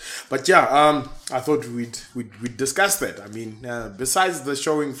 Bravouter. But yeah, I thought we'd discuss that. I mean, besides the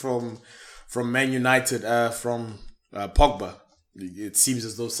showing from Man United, from Pogba, it seems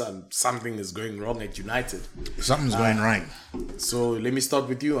as though something is going wrong at United. Something's going right. So let me start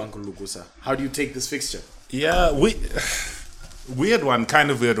with you, Uncle Lukusa. How do you take this fixture? Yeah, kind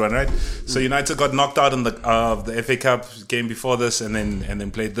of weird one, right? So United got knocked out in the FA Cup game before this, and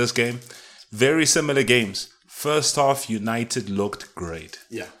then played this game. Very similar games. First half, United looked great.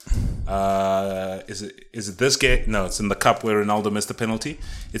 Yeah. Is it this game? No, it's in the cup where Ronaldo missed the penalty.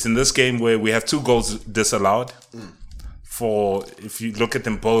 It's in this game where we have 2 goals disallowed. If you look at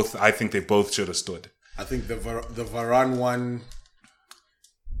them both, I think they both should have stood. I think the Varane one,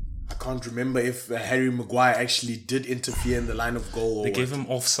 I can't remember if Harry Maguire actually did interfere in the line of goal. Or They gave him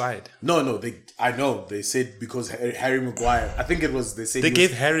offside. No. I know. They said because Harry Maguire. I think it was. They said They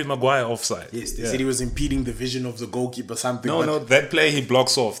gave Harry Maguire offside. Yes, they said he was impeding the vision of the goalkeeper. Something. No, that play he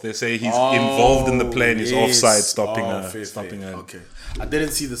blocks off. They say he's involved in the play and he's offside, stopping her. Okay, I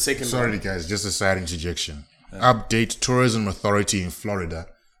didn't see the second. Sorry, one. guys. Just a side interjection. Update: Tourism Authority in Florida,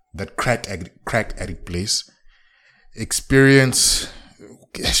 that crack addict place, experience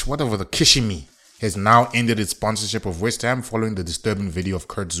whatever the Kishimi has now ended its sponsorship of West Ham following the disturbing video of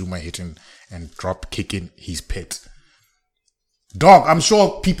Kurt Zuma hitting and drop kicking his pet. Dog, I'm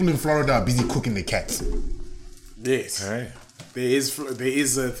sure people in Florida are busy cooking their cats. Yes, Right. there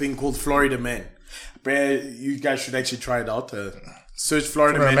is a thing called Florida Man. But you guys should actually try it out. Search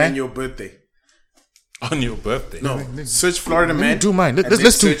Florida Man Man? on your birthday. On your birthday. No, search Florida Let me Man. do mine. and then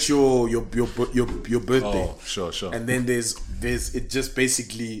Let's do. search your birthday. Oh, sure. And then there's it's just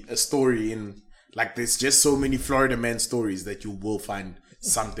basically a story in like there's just so many Florida Man stories that you will find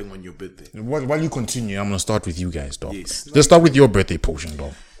something on your birthday. While you continue, I'm gonna start with you guys, dog. Yes. Let's start with your birthday potion,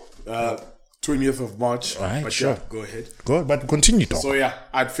 dog. 20th of March. Alright, But sure. yeah, go ahead. Good, but continue, dog. So yeah,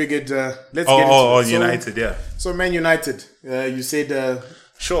 I figured let's get into Oh, it. So- United, yeah. So Man United, you said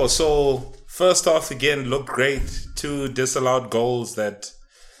Sure. So first off, again, looked great. 2 disallowed goals that,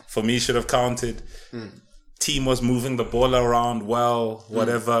 for me, should have counted. Team was moving the ball around well,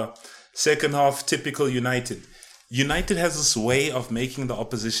 whatever. Second half, typical United. United has this way of making the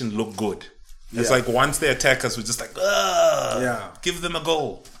opposition look good. It's Yeah. like once they attack us, we're just like, give them a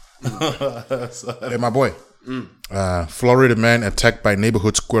goal. Hey, my boy. Florida man attacked by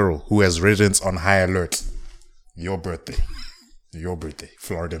neighborhood squirrel who has residents on high alert. Your birthday,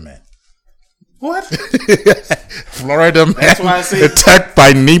 Florida man. What? Florida man why I say- attacked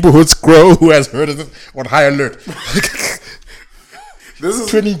by neighborhood squirrel who has residents on high alert. this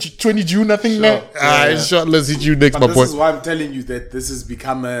is 20 June, I think. Sure. Sure. Let's hit you next, but my this boy. is why I'm telling you that this has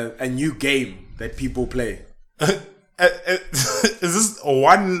become a new game that people play. Is this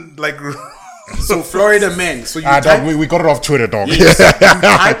one like? So Florida Man. So you Dog, type, we got it off Twitter, dog. you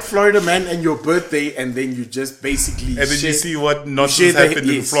type Florida Man and your birthday, and then you just basically And then you see what share nonsense happened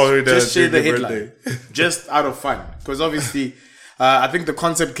in yes, Florida Just share the during your headline, birthday. just out of fun, because obviously, I think the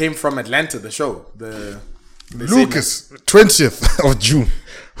concept came from Atlanta. The show, they said- Lucas, 20th of June.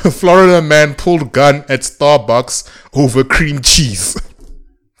 Florida man pulled gun at Starbucks over cream cheese.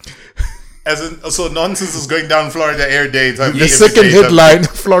 So nonsense is going down Florida air days. The second headline: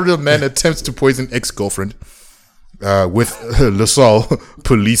 Florida man attempts to poison ex-girlfriend with LaSalle.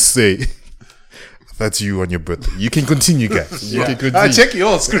 Police say. That's you on your birthday. You can continue, guys. You can continue. Check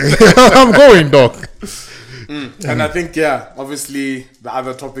your screen. I'm going, dog. And I think, obviously, the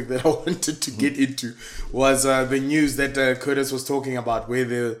other topic that I wanted to get into was the news that Curtis was talking about, where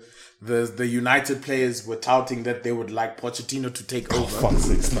the United players were touting that they would like Pochettino to take over. Fuck's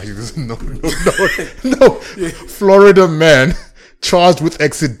sakes. No. Florida man charged with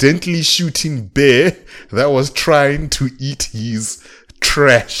accidentally shooting bear that was trying to eat his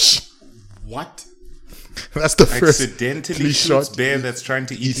trash. What? That's the first Accidentally shot. shoots bear that's trying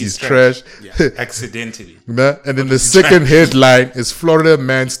to eat his trash. Accidentally. Nah, and then the second headline is Florida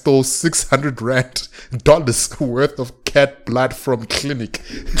man stole $600 worth of cat blood from clinic.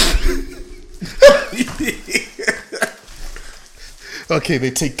 Okay,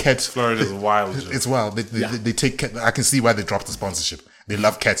 they take cats. Florida's wild. Joe. It's wild. They take cat. I can see why they dropped the sponsorship. They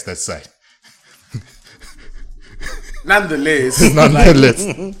love cats that side. Nonetheless, Nonetheless,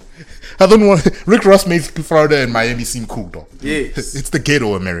 I don't want. Rick Ross made Florida and Miami seem cool, though. Yes. It's the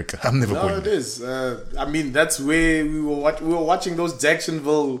ghetto America. I'm never no, going it there. is. I mean, that's where we were watching those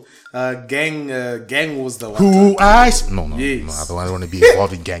Jacksonville gang wars. The one Who I no, Yes. I don't want to be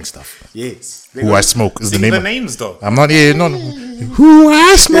involved in gang stuff. Yes. Who I smoke is the Sing name. the of- names though. I'm not here. No. Who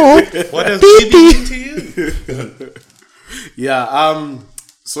I smoke. What does Beep, BB beep. to you? Yeah.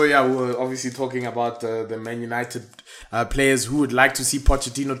 So yeah, we're obviously talking about the Man United players who would like to see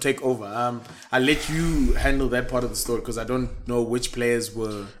Pochettino take over. I'll let you handle that part of the story because I don't know which players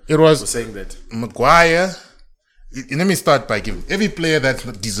were saying that. Maguire. Let me start by giving every player that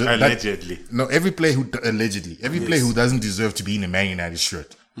deserves Allegedly. every player who player who doesn't deserve to be in a Man United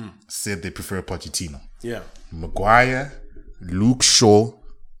shirt said they prefer Pochettino. Yeah. Maguire, Luke Shaw,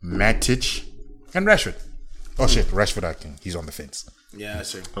 Matic, and Rashford. Oh shit, Rashford, he's on the fence. Yeah,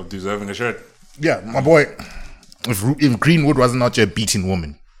 sure. Of deserving a shirt. Yeah, my boy. If Greenwood was not your beating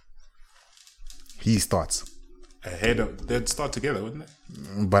woman, he starts. They'd start together, wouldn't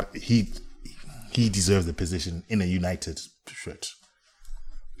they? But he deserves the position in a United shirt.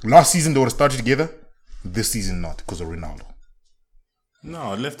 Last season they would have started together. This season not because of Ronaldo.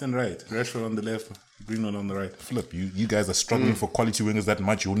 No, left and right. Rashford on the left, Greenwood on the right. Flip, you guys are struggling for quality wingers that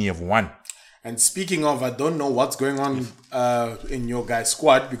much. You only have one. And speaking of, I don't know what's going on in your guys'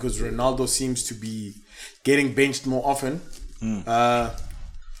 squad because Ronaldo seems to be getting benched more often.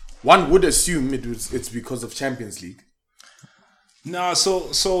 One would assume it's because of Champions League. No,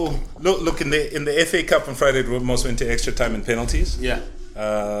 so look in the FA Cup on Friday, it almost went to extra time and penalties. Yeah.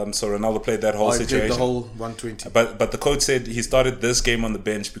 So Ronaldo played that whole He played situation. the whole 120. But the coach said he started this game on the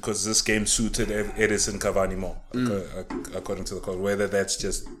bench because this game suited Edison Cavani more, according to the coach. Whether that's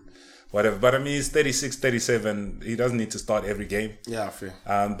just whatever. But I mean, he's 36, 37. He doesn't need to start every game. Yeah, fair.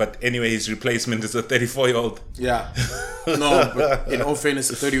 But anyway, his replacement is a 34-year-old. Yeah. No, but in all fairness,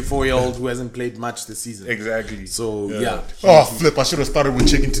 a 34-year-old who hasn't played much this season. Exactly. So, yeah. Oh, flip. I should have started with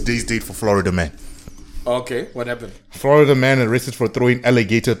checking today's date for Florida man. Okay, what happened? Florida man arrested for throwing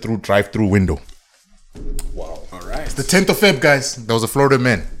alligator through drive-through window. Wow. All right. The 10th of Feb, guys. That was a Florida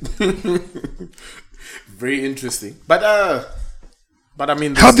man. Very interesting. But I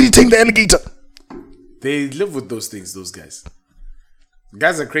mean, How did he take the alligator? they live with those things, those guys.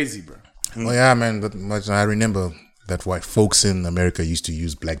 Guys are crazy, bro. Oh yeah, man. But I remember that white folks in America used to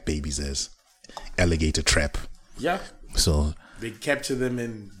use black babies as alligator trap. Yeah. So They capture them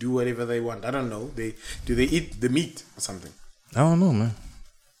and do whatever they want. I don't know. Do they eat the meat or something? I don't know, man.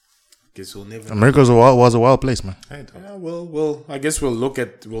 Guess we'll never. America was a wild place, man. Yeah, well, I guess we'll look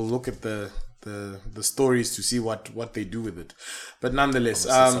at the stories to see what they do with it. But nonetheless,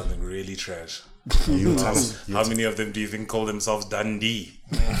 Something really trash. You tell us. How many of them do you think call themselves Dundee?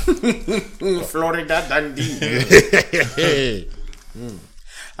 Florida Dundee.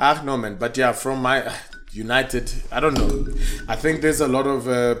 No, man. But yeah, from my United, I don't know. I think there's a lot of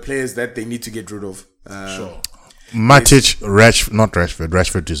players that they need to get rid of. Sure. Matic,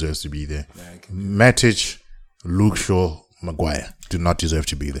 Rashford deserves to be there. Matic, Luke Shaw, Maguire do not deserve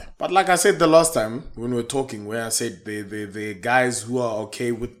to be there. But like I said the last time when we were talking, where I said the guys who are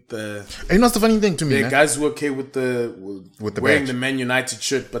okay with the And you know what's the funny thing to me, the guys who are okay with the wearing badge. the Man United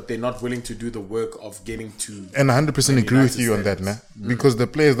shirt, but they're not willing to do the work of getting to. And I 100% agree with you on that, standards. man. Because the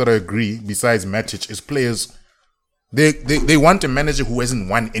players that I agree, besides Matic, is players, they want a manager who hasn't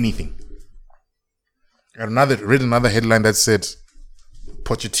won anything. I read another headline that said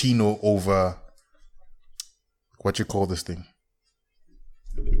Pochettino over, what you call this thing?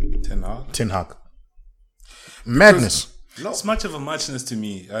 Ten Hag. Madness. It's much of a muchness to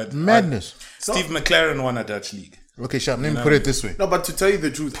me. Madness. Steve McLaren won a Dutch league. Okay, Sharp, let me put it this way. No, but to tell you the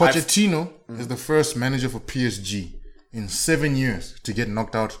truth, Pochettino is the first manager for PSG in 7 years to get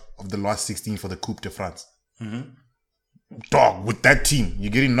knocked out of the last 16 for the Coupe de France. Dog, with that team,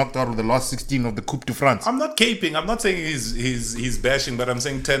 you're getting knocked out of the last 16 of the Coupe de France. I'm not caping. I'm not saying he's bashing, but I'm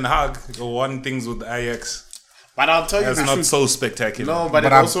saying Ten Hag won things with Ajax. but I'll tell you That's the not truth. so spectacular. No, but I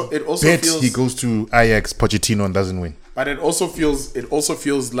it also bet feels he goes to Ajax, Pochettino, and doesn't win. But it also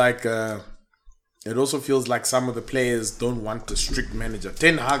feels like some of the players don't want a strict manager.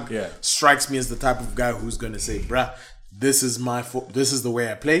 Ten Hag strikes me as the type of guy who's going to say, "Bruh, this is the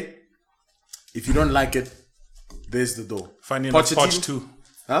way I play. If you don't like it, there's the door." Funny enough, Pochettino- Poch too.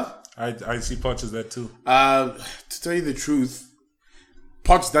 Huh? I see Poch as that too. To tell you the truth,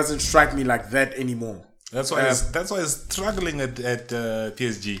 Poch doesn't strike me like that anymore. That's why he's struggling at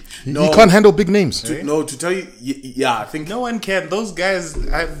PSG. He can't handle big names. To tell you, yeah, I think No one can. Those guys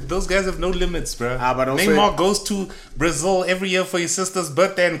have no limits, bro. but also- Neymar goes to Brazil every year for his sister's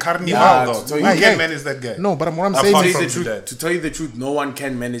birthday and Carnival. Yeah, dog. so Who you can manage that guy? No, but what I'm Apart saying to is... tell you from the truth, that. to tell you the truth, no one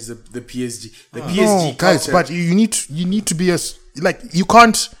can manage the PSG. The PSG No, guys, culture- but you need to be you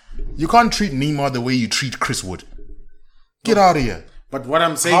can't treat Neymar the way you treat Chris Wood. Get out of here. But what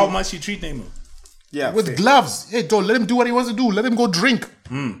I'm saying, How much you treat Neymar? yeah, With fair. gloves. Hey, don't let him do what he wants to do. Let him go drink.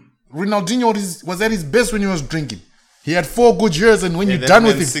 Ronaldinho was at his best when he was drinking. He had 4 good years, and when you're done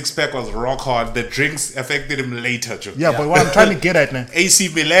with him... Six-pack was rock hard. The drinks affected him later, Joe. Yeah, but what I'm trying to get at now... AC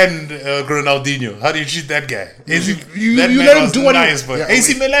Milan, Ronaldinho. How do you treat that guy? You that man let him was do what he- nice, but Yeah,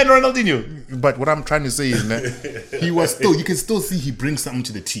 AC Milan, Ronaldinho. But what I'm trying to say is that he was still... You can still see he brings something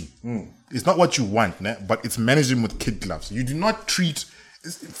to the team. It's not what you want, nah, but it's managed him with kid gloves. You do not treat...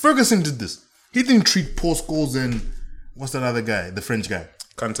 Ferguson did this. He didn't treat Paul Scholes and... What's that other guy? The French guy.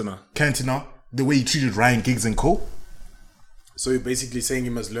 Cantona. The way he treated Ryan Giggs and co. So you're basically saying he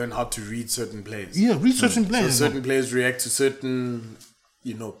must learn how to read certain players. Yeah, researching So players. certain players react to certain,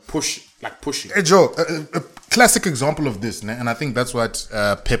 pushing. Hey Joe, a classic example of this, and I think that's what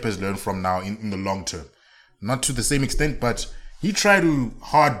Pep has learned from now in the long term. Not to the same extent, but he tried to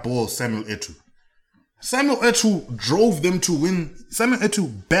hardball Samuel Eto'o. Samuel Eto'o drove them to win. Samuel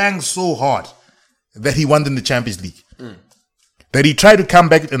Eto'o banged so hard that he won in the Champions League. that he tried to come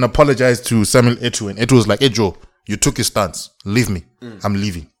back and apologize to Samuel Eto'o, and Eto'o was like, "Hey Joe, you took your stance. Leave me. I'm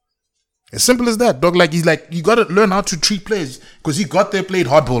leaving." As simple as that, dog. Like, he's like, you gotta learn how to treat players, because he got there, played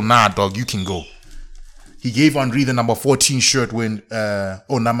hardball. Nah, dog, you can go. He gave Henry the number 14 shirt when,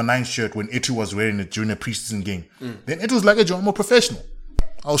 or number 9 shirt when Eto'o was wearing it during a preseason game. Then Eto'o was like, "Hey Joe, I'm a professional.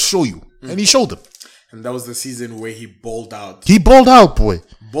 I'll show you," and he showed them. And that was the season where he balled out. He balled out, boy.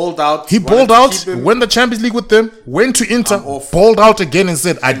 Balled out. He balled out, won the Champions League with them, went to Inter, balled out again and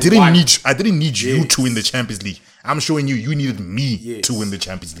said, I didn't need you to win the Champions League. I'm showing you needed me to win the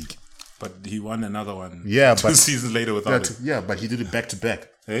Champions League. But he won another one. Yeah, 2 seasons later without it. Yeah, but he did it back to back.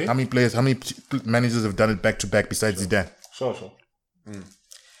 Hey? How many managers have done it back to back besides Zidane? Sure.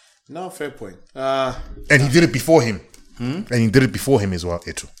 No, fair point. And he did it before him. And he did it before him as well,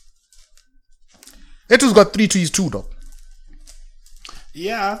 Eto'o. Eto'o's got 3 to his 2, dog.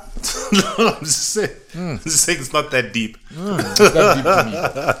 Yeah. No, I'm just saying. It's not that deep. It's that deep to me.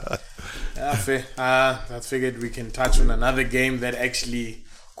 Yeah, fair. I figured we can touch on another game that actually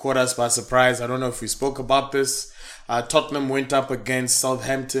caught us by surprise. I don't know if we spoke about this. Tottenham went up against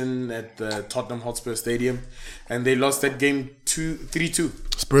Southampton at the Tottenham Hotspur Stadium, and they lost that game 3-2.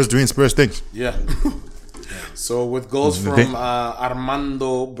 Spurs doing Spurs things. Yeah. So with goals from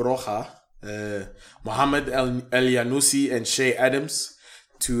Armando Broja, Mohamed El Yanusi and Shea Adams,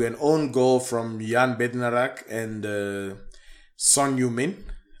 to an own goal from Jan Bednarak and Son Heung-min.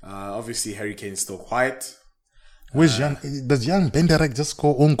 Obviously, Harry Kane is still quiet. Does Jan Benderek just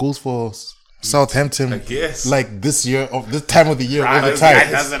score own goals for Southampton? Yes. Like this year, of this time of the year, all the He time.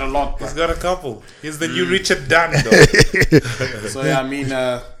 does it a lot. Bro. He's got a couple. He's the new Richard Dunn, though. So yeah, I mean,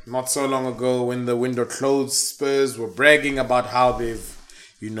 not so long ago when the window closed, Spurs were bragging about how they've,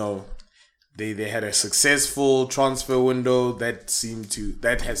 they had a successful transfer window that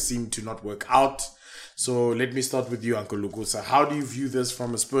has seemed to not work out. So let me start with you, Uncle Lukusa. How do you view this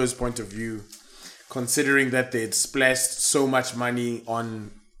from a Spurs point of view, considering that they'd splashed so much money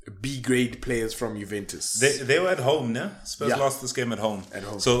on B-grade players from Juventus? They were at home, no? Spurs lost this game at home.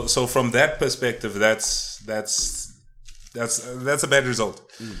 So from that perspective, that's a bad result.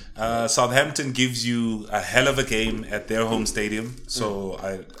 Southampton gives you a hell of a game at their home stadium, so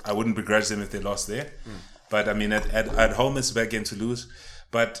I wouldn't begrudge them if they lost there. But I mean, at home it's a bad game to lose.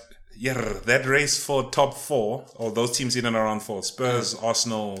 But yeah, that race for top 4, or those teams in and around 4, Spurs,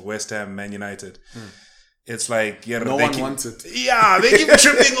 Arsenal, West Ham, Man United. It's like, no one wants it. Yeah, they keep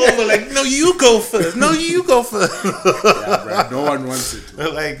tripping over like, no, you go first. No, you go first. Yeah, bro, no one wants it.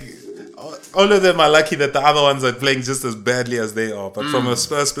 Like, all of them are lucky that the other ones are playing just as badly as they are. But from a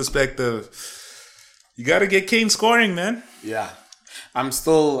Spurs perspective, you got to get Kane scoring, man. Yeah, I'm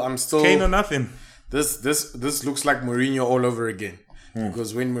still Kane or nothing. This looks like Mourinho all over again.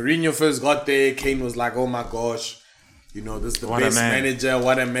 Because when Mourinho first got there, Kane was like, "Oh my gosh, this is the best manager.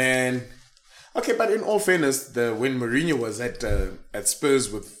 What a man." Okay, but in all fairness, when Mourinho was at Spurs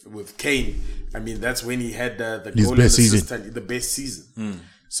with Kane, I mean that's when he had the goal and assist, the best season.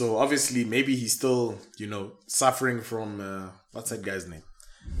 So obviously, maybe he's still suffering from what's that guy's name?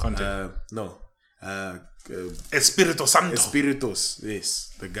 Conte. No. Espirito Santo. Espiritos,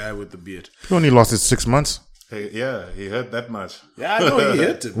 yes, the guy with the beard. He only lost it 6 months. Yeah, he hurt that much. Yeah, I know he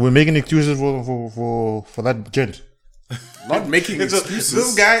hurt it. We're making excuses for that gent. Not making excuses.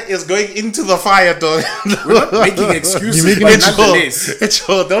 This guy is going into the fire, dog. We're not making excuses, but nonetheless.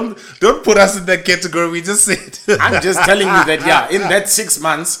 Don't put us in that category. We just said. I'm just telling you that, in that 6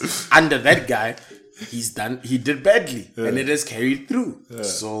 months under that guy, he did badly, and it has carried through.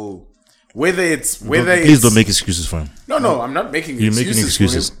 So please don't make excuses for him. No, I'm not making You're excuses. making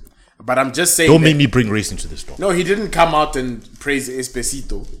excuses. For him. But I'm just saying. Don't make me bring race into this talk. No, he didn't come out and praise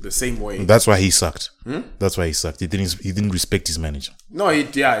Esposito the same way. That's why he sucked. That's why he sucked. He didn't respect his manager. No, he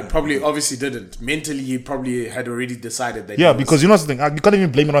probably obviously didn't. Mentally, he probably had already decided that. Yeah, because what's the thing? You can't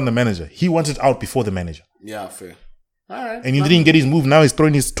even blame it on the manager. He wanted out before the manager. Yeah, fair. All right. And he didn't get his move. Now he's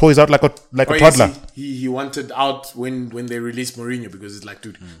throwing his toys out like a toddler. He wanted out when they released Mourinho because it's like,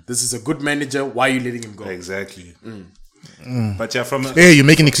 dude, this is a good manager. Why are you letting him go? Exactly. But yeah, you're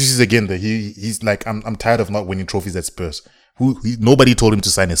making excuses again. There, he's like, I'm tired of not winning trophies at Spurs. Nobody told him to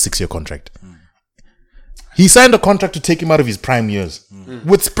sign a 6-year contract. He signed a contract to take him out of his prime years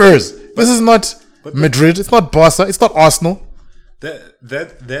with Spurs. This is not Madrid. It's not Barca. It's not Arsenal.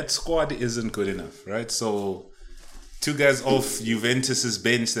 That squad isn't good enough, right? So 2 guys off Juventus's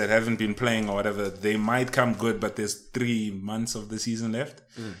bench that haven't been playing or whatever, they might come good, but there's 3 months of the season left.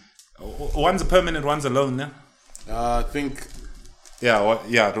 One's a permanent, one's a loan now. I think. Yeah,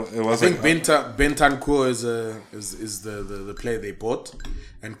 it was. I think Bentancur is the player they bought,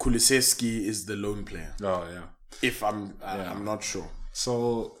 and Kulusevski is the loan player. Oh yeah, If I'm not sure.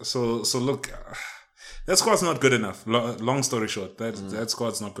 So look, that squad's not good enough. Long story short, that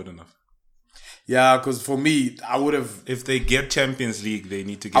squad's not good enough. Yeah, because for me, I would have. If they get Champions League, they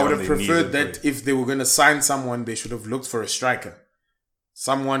need to get. I would have preferred that if they were going to sign someone, they should have looked for a striker,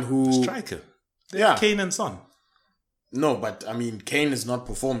 someone who striker. Yeah, Kane and Son. No, but I mean, Kane is not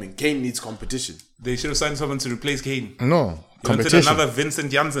performing. Kane needs competition. They should have signed someone to replace Kane. No, competition. Wanted another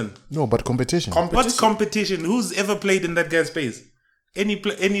Vincent Janssen. No, but competition. What competition? Who's ever played in that guy's space?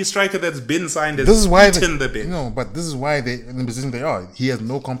 Any striker that's been signed has this is why eaten the bench. No, but this is why they in the position they are. He has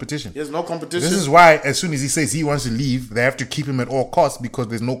no competition. He has no competition. This is why as soon as he says he wants to leave, they have to keep him at all costs because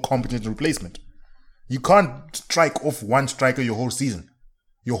there's no competent replacement. You can't strike off one striker your whole season,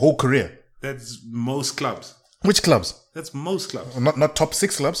 your whole career. That's most clubs. Which clubs? That's most clubs. Not top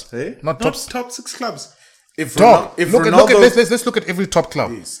 6 clubs. Hey? Not top 6 clubs. If let's look at every top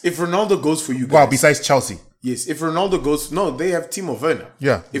club. Yes. If Ronaldo goes for you guys. Well, besides Chelsea. Yes, if Ronaldo goes, no, they have Timo Werner.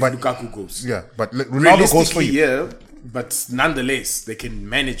 Yeah, if Lukaku goes. Yeah, but Ronaldo goes for you. Yeah, but nonetheless, they can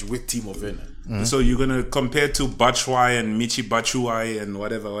manage with Timo Werner. Mm-hmm. So you're gonna compare to Batshuayi and Michi Batshuayi and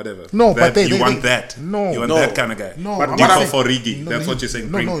whatever. No, but you want that. No, you want that kind of guy. No, but Diko for Rigi. That's what you're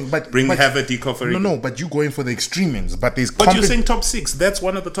saying. Bring Havert, Diko for Rigi. No, but you're going for the extreme ends. But you're saying top 6. That's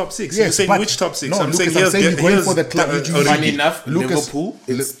one of the top 6. Yes, you're saying which top 6? No, I'm Lucas, saying you're going for the club. Funny enough, Liverpool,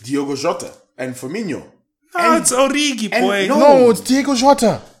 it's Diogo Jota and Firmino. It's Origi, boy. No, it's Diego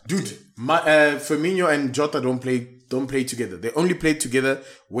Jota. Dude, Firmino and Jota don't play together. They only played together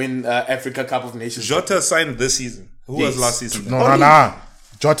when Africa Cup of Nations. Jota signed this season. Who was last season? No.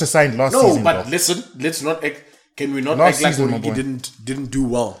 Jota signed last season. No, but listen, let's not act. Can we not act like Origi didn't do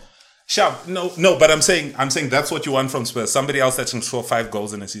well? Sharp. No, but I'm saying that's what you want from Spurs. Somebody else that can score 5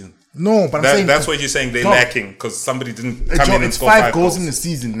 goals in a season. No, but I'm saying that's what you're saying they're lacking because somebody didn't come in and score 5 goals in the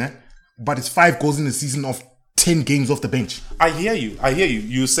season, né? But it's 5 goals in the season of 10 games off the bench. I hear you.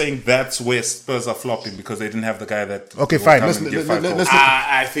 You're saying that's where Spurs are flopping because they didn't have the guy that. Okay, fine. Let's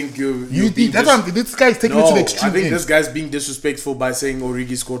I think this guy's taking it to the extreme. I think this guy's being disrespectful by saying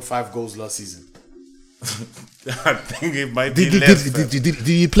Origi scored 5 goals last season. I think it might be less. Did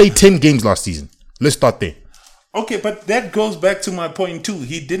he play 10 games last season? Let's start there. Okay, but that goes back to my point too.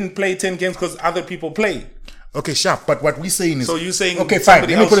 He didn't play 10 games because other people played. Okay, sharp. But what we're saying is... So you're saying... Okay, fine.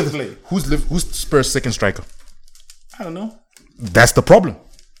 Let me put it this. Who's Spurs' second striker? I don't know. That's the problem.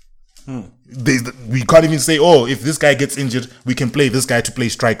 We can't even say, if this guy gets injured, we can play this guy to play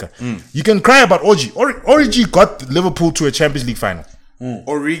striker. You can cry about Origi. Origi got Liverpool to a Champions League final.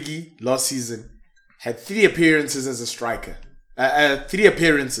 Origi, last season, had 3 appearances as a striker. 3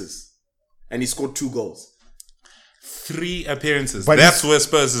 appearances. And he scored 2 goals. 3 appearances. But that's where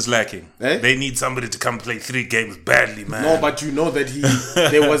Spurs is lacking. They need somebody to come play 3 games badly, man. No, but you know that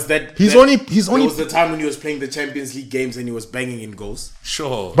there was that. There was the time when he was playing the Champions League games and he was banging in goals.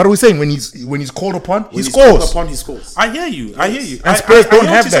 Sure. But we're saying when he's called upon, he scores. He scores. I hear you. And Spurs don't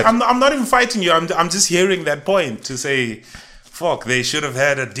have that. I'm not even fighting you. I'm just hearing that point to say, fuck, they should have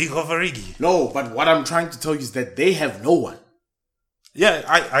had a Dico Origi. No, but what I'm trying to tell you is that they have no one. Yeah,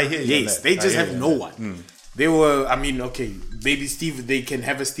 I hear you. Yes, they just have no one. They were, maybe they can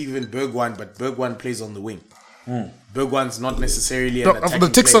have a Steven Bergwijn, but Bergwijn plays on the wing. Bergwijn's not necessarily an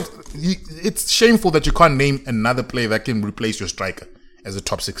attacking player. It's shameful that you can't name another player that can replace your striker as a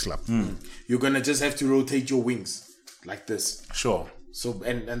top 6 club. You're going to just have to rotate your wings like this. Sure. So,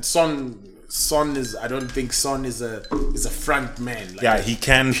 and Son is, I don't think Son is a front man. He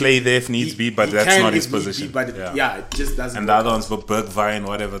can play there if needs be, but that's not his position. But it just doesn't. And the other ones were Bergwijn,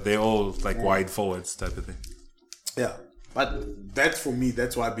 whatever. They're all wide forwards type of thing. Yeah, but that's for me.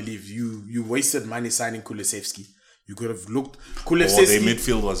 That's why I believe you wasted money signing Kulusevski. You could have looked. Kulusevski. Their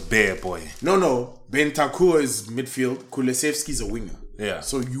midfield was bare, boy. No. Bentancur is midfield. Kulusevski's a winger. Yeah.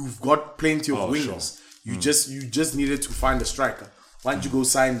 So you've got plenty of wingers. Sure. You just needed to find a striker. Why don't you go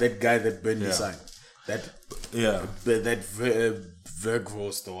sign that guy that Burnley signed? That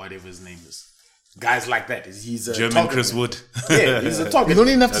Verghorst or whatever his name is. Guys like that. He's a German Chris Wood. Yeah, he's a target. You don't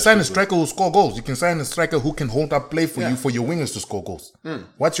even have to sign a striker who score goals. You can sign a striker who can hold up play for you for your wingers to score goals.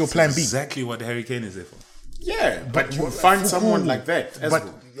 What's your plan B? Exactly what Harry Kane is there for. Yeah, but you find someone like that as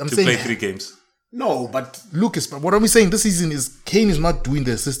well. I'm to saying, play 3 games. No, but Lucas, but what are we saying this season is Kane is not doing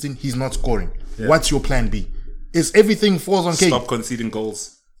the assisting, he's not scoring. Yeah. What's your plan B? Is everything falls on Kane? Stop conceding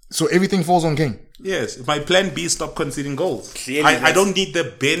goals. So everything falls on Kane? Yes. My plan B is stop conceding goals. Clearly, I don't need the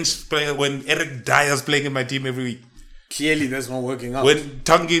bench player when Eric Dyer's playing in my team every week. Clearly that's not working out. When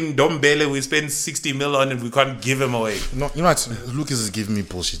Tangin Dombele, we spend 60 mil on and we can't give him away. No, you know what? Lucas is giving me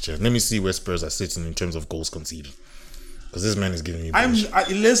bullshit here. Let me see where Spurs are sitting in terms of goals conceded. Because this man is giving me.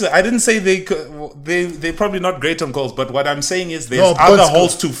 Listen, I didn't say they're probably not great on goals, but what I'm saying is there's No, but other it's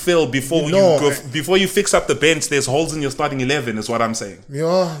holes to fill before No, before you fix up the bench. There's holes in your starting 11, is what I'm saying. Yeah,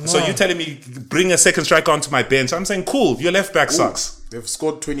 no. So you're telling me bring a second striker onto my bench? I'm saying cool. Your left back sucks. They've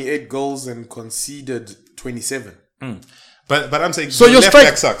scored 28 goals and conceded 27. But I'm saying So your your left strike-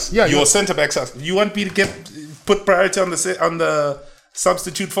 back sucks. Yeah, your your- centre back sucks. You want me to put priority on the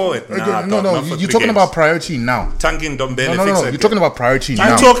substitute forward? Nah, no, dog, no. not for You're 3 talking games. about priority now. Tanguy Ndombele. No. You're talking about priority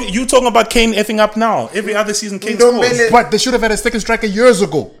now. You talking about Kane effing up now? Every other season, Kane Ndombele- scores. But they should have had a second striker years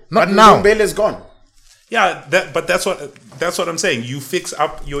ago, not But now. Ndombele's gone. Yeah, but that's what I'm saying. You fix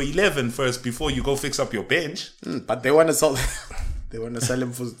up your 11 first before you go fix up your bench. But they want to sell. They want to sell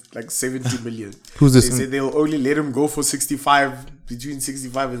him for like 70 million. Who's this? They say they'll only let him go for 65, between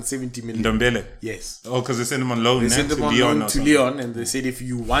 65 and 70 million. Ndombele. Yes. Oh, because they sent him on loan. They sent him on Lyon loan or to something. Leon, and they said if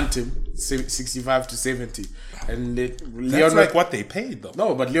you want him, 65 to 70. And That's Leon like what they paid though.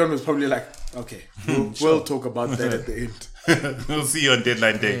 No, but Leon was probably like, okay, we'll talk about that at the end. We'll see you on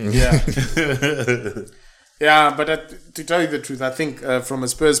deadline day. Yeah. Yeah, but to tell you the truth, I think from a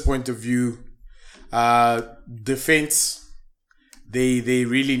Spurs point of view, defense, they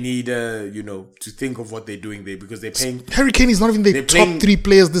really need to think of what they're doing there, because they're paying. Harry Kane is not even the They're top playing- 3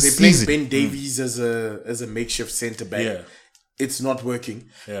 players this They're playing season. Ben Davies as a makeshift centre back. Yeah. It's not working.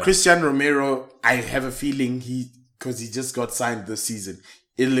 Yeah. Christian Romero, I have a feeling because he just got signed this season,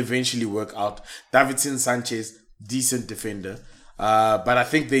 it'll eventually work out. Davinson Sanchez, decent defender, but I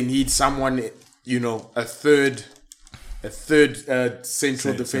think they need someone, a third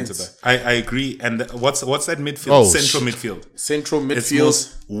central defense. I agree. And what's that midfield? Oh, Central midfield. Central It's midfield.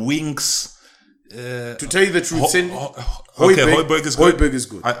 most Winks. To tell you the truth, Okay, Højbjerg is good. Højbjerg is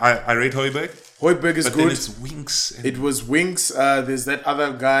good. I rate Højbjerg. Højbjerg is But then good. it's Winks. It was Winks. There's that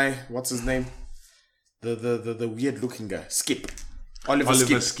other guy. What's his name? The weird looking guy. Skip. Oliver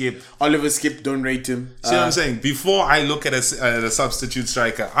Skip. Oliver Skip. Don't rate him. See what I'm saying? Before I look at a substitute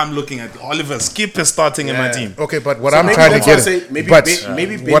striker, I'm looking at Oliver Skip is starting in my team. Okay, but what So I'm maybe trying to that's why I get say at, maybe but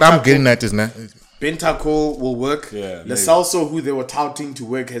maybe what I'm Bentancur- getting at is now, Bentancur will work. Yeah, The Salso, who they were touting to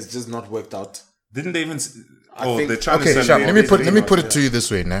work, has just not worked out. Didn't they even? think- they're trying okay, to Sham, sell let me put it to you this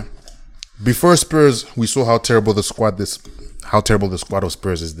way now. Before Spurs, we saw how terrible the squad of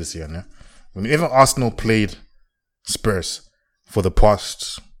Spurs is this year. Now, whenever Arsenal played Spurs for the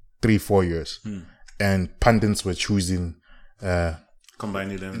past 3-4 years, and pundits were choosing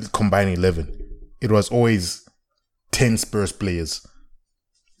combined 11. combined 11, it was always 10 Spurs players,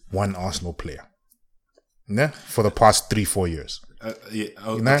 1 Arsenal player. Yeah, for the past 3-4 years. Yeah,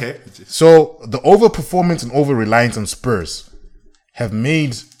 Nah? okay. So the overperformance and over reliance on Spurs have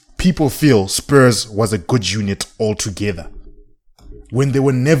made people feel Spurs was a good unit altogether when they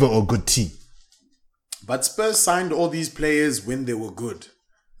were never a good team. But Spurs signed all these players when they were good.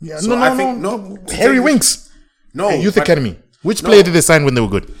 Yeah, So I think no. Harry Winks, No, Youth but- Academy. Which No. player did they sign when they were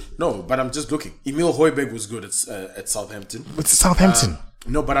good? No, but I'm just looking. Emil Højbjerg was good at Southampton. It's Southampton.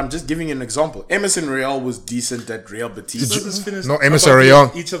 No, but I'm just giving you an example. Emerson Royale was decent at Real Betis. No, Emerson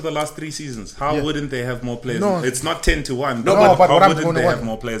Royale. Each of the last 3 seasons. How wouldn't they have more players? No. It's not 10-1. No, but but how what I'm wouldn't going they to have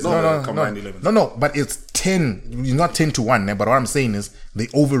more players than the combined 11? No, but it's 10, not 10-1. But what I'm saying is they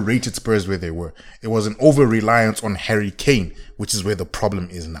overrated Spurs where they were. It was an over-reliance on Harry Kane, which is where the problem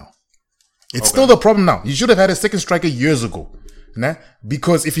is now. It's still the problem now. You should have had a second striker years ago. Nah?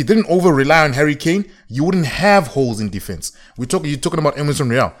 Because if you didn't over-rely on Harry Kane, you wouldn't have holes in defense. You're talking about Emerson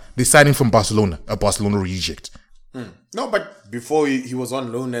Royale. They signed him from Barcelona, a Barcelona reject. No, but before he was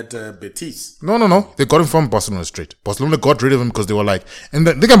on loan at Betis. No. They got him from Barcelona straight. Barcelona got rid of him because they were like, and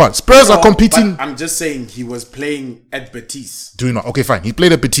then think about it, Spurs are competing. But I'm just saying he was playing at Betis. Do you know? Okay, fine. He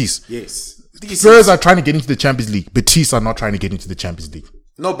played at Betis. Yes. Spurs are trying to get into the Champions League. Betis are not trying to get into the Champions League.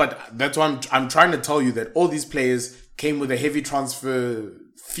 No, but that's why I'm trying to tell you that all these players came with a heavy transfer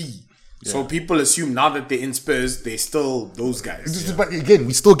fee. So people assume now that they're in Spurs, they're still those guys. But again,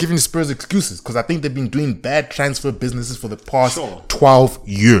 we're still giving Spurs excuses because I think they've been doing bad transfer businesses for the past Sure. 12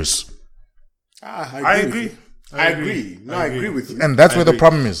 years. I agree. I agree. No, I agree with you. And that's where the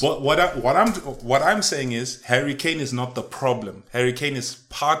problem is. What I'm saying is Harry Kane is not the problem. Harry Kane is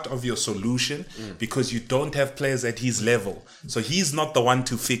part of your solution because you don't have players at his level. So he's not the one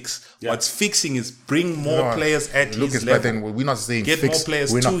to fix. What's fixing is bring more players at his But level. then we're not saying Get fix, more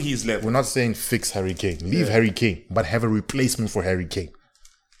players we're to not- his level. We're not saying fix Harry Kane. Leave Harry Kane, but have a replacement for Harry Kane.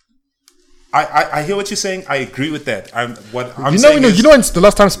 I hear what you're saying. I agree with that. You know, it's the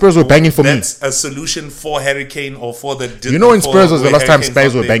last time Spurs were banging for me. That's a solution for Harry Kane or for the. You know when for Spurs was the where last Harry time Kane's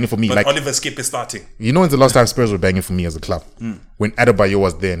Spurs not were there. banging for me, But like- Oliver Skip is starting. You know when's the last time Spurs were banging for me as a club? When Adebayo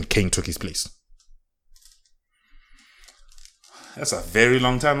was there and Kane took his place. That's a very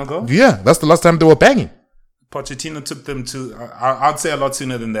long time ago. Yeah, that's the last time they were banging. Pochettino took them to, I'd say a lot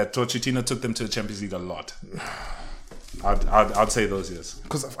sooner than that. Pochettino took them to the Champions League a lot. I'd say those years.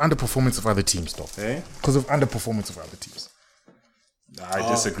 Because of underperformance of other teams, though. Eh? Because of underperformance of other teams. I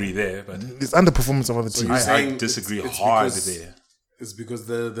disagree there, but It's underperformance of other teams. you're I saying disagree it's hard because- there. It's because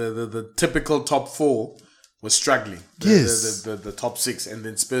the typical top four was struggling. Yes. The top six, and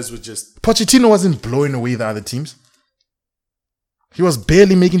then Spurs were just Pochettino wasn't blowing away the other teams. He was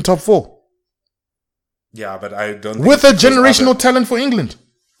barely making top 4. Yeah, but I don't think With a it's because generational talent for England.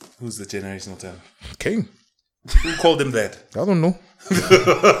 Who's the generational talent? Kane. Who called him that? I don't know.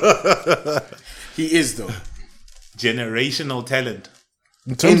 he is though Generational talent.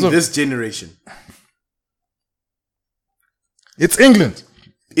 In terms in of this generation. it's England.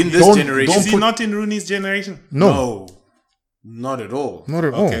 In this Don't- generation, Is he not in Rooney's generation? No, not at all. not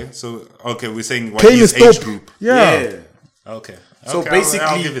at all. Okay, so we're saying what Kane his is age dope. group. Yeah. Okay. So Okay, basically,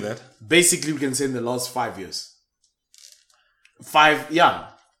 I'll give you that. Basically, we can say in the last 5 years. 5, yeah.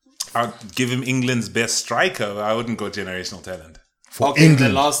 I'd give him England's best striker. I wouldn't go generational talent. For Okay,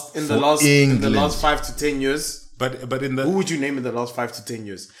 England. in the England. last 5 to 10 years. But in the Who would you name in the last 5 to 10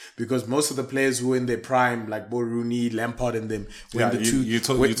 years? Because most of the players who were in their prime, like Bo Rooney, Lampard, and them, were Yeah, in the you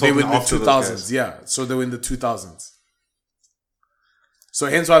told they were me in the after those 2000s. guys. Yeah, so they were in the 2000s. So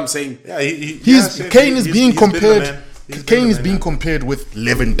hence why I'm saying, yeah, Kane is being compared. Kane Kane is being compared with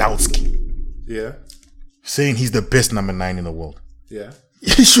Lewandowski, Yeah, saying he's the best number 9 in the world. yeah.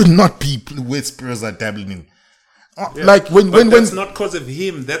 He should not be where Spurs are dabbling in. Like when that's not because of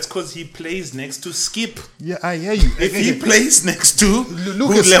him. That's because he plays next to Skip. yeah, I hear you. If he plays next to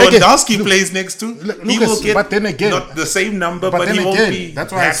Lucas, who Lewandowski again, plays next to, he Lucas, will get but then again- not the same number, but, then he won't again, be.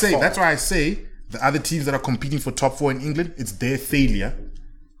 that's why I that say. far. That's why I say the other teams that are competing for top 4 in England, it's their failure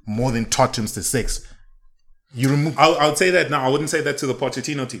more than Tottenham's to 6. You remove. I'll say that now. I wouldn't say that to the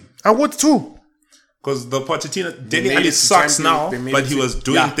Pochettino team. I would too. Because the Pochettino, Dele made Ali it to sucks Champions- now, they made but it he to- was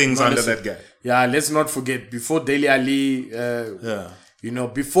doing Yeah, things no, under listen. that guy. yeah, let's not forget, before Dele Ali,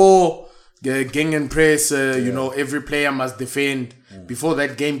 before Gengen press, every player must defend. Before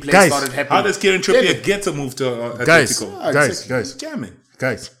that gameplay Guys, started happening. How does Kieran Trippier get to move to Guys, Atletico? guys, Jamming.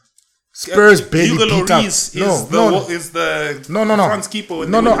 guys. Spurs barely Hugo beat up. Lloris is the No. France keeper. when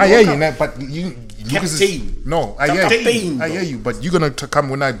No, they win I the hear World you, Cup. but Lucas is, Captain. no, I hear Captain, you. I hear you, but you're gonna come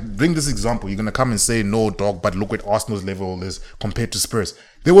when I bring this example. You're gonna come and say no, dog. But look at Arsenal's level is compared to Spurs.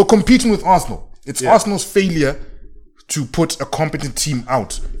 They were competing with Arsenal. It's Arsenal's failure to put a competent team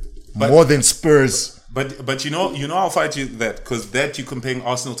out more than Spurs. But you know I'll fight you that because that you're comparing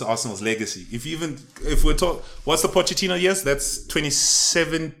Arsenal to Arsenal's legacy. If we're talking, what's the Pochettino years? That's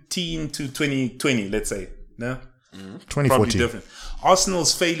 2017 to 2020, let's say. No, 2014. probably different.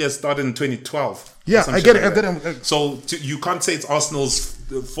 Arsenal's failure started in 2012. Yeah, Some I shit get it. like I that. get it. So you can't say it's Arsenal's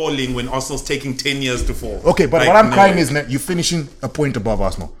falling when Arsenal's taking 10 years to fall. Okay, but Like, what I'm no. crying is that you're finishing a point above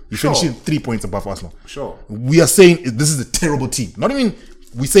Arsenal. You're Sure. finishing 3 points above Arsenal. Sure. We are saying this is a terrible team. Not even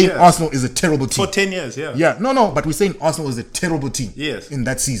we're saying Yeah. Arsenal is a terrible team. For 10 years, yeah. Yeah, no, but we're saying Arsenal is a terrible team. Yes. In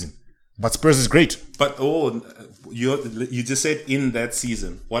that season. But Spurs is great. But you just said in that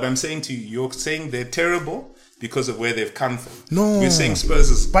season. What I'm saying to you, you're saying they're terrible because of where they've come from. No. We're saying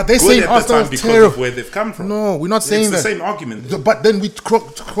Spurs is But they're good saying at the Arsenal time is because terrible. of where they've come from. No, we're not saying it's that. the same argument. But then we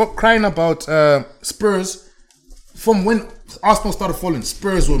crying about Spurs from when Arsenal started falling.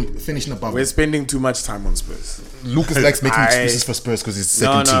 Spurs were finishing above. We're spending too much time on Spurs. Lucas likes making excuses for Spurs because it's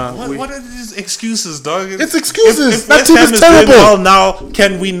second team. What are these excuses, dog? It's excuses. If That West team Ham is doing terrible. well now,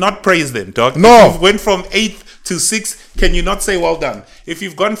 can we not praise them, dog? No. If you went from 8th to 6th, can you not say well done? If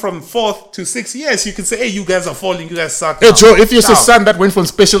you've gone from 4th to 6th, yes, you can say, hey, you guys are falling, you guys suck. Hey now. Joe, if you're Now, a son that went from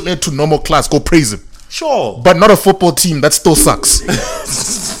special ed to normal class, go praise him. sure. But not a football team that still sucks.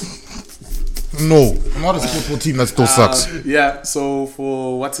 No, not a football team that still sucks. Yeah, so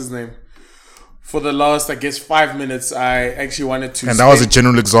for what's his name? For the last, I guess, 5 minutes, I actually wanted to. And that was a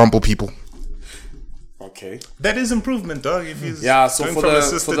general example, people. okay. That is improvement, dog. If he's Yeah, so going for from the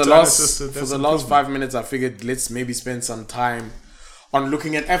assisted for the to last unassisted, for that's the last improvement. 5 minutes, I figured let's maybe spend some time on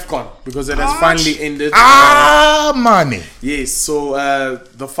looking at AFCON because it has finally ended. Money. Yes, so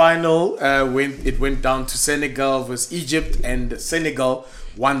the final went down to Senegal versus Egypt, and Senegal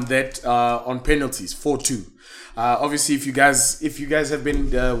won that on penalties 4-2. Obviously, if you guys have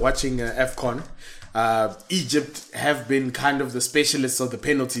been watching AFCON, Egypt have been kind of the specialists of the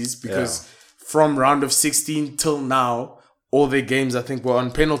penalties because from round of 16 till now, all their games I think were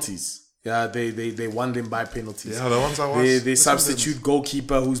on penalties. Yeah, they won them by penalties. Yeah, the ones I watched. They This substitute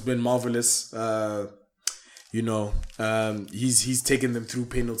goalkeeper who's been marvelous. He's taken them through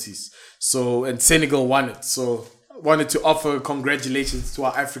penalties. So and Senegal won it. So wanted to offer congratulations to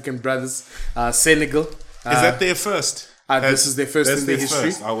our African brothers, Senegal. Is that their first? This is their first in their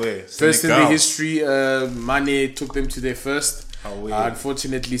history. First in their history. Mane took them to their first.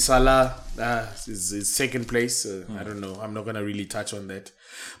 Unfortunately, Salah is second place. I don't know. I'm not gonna really touch on that.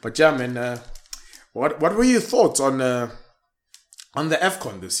 But yeah, man. What were your thoughts on the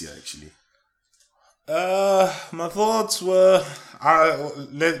AFCON this year? Actually, my thoughts were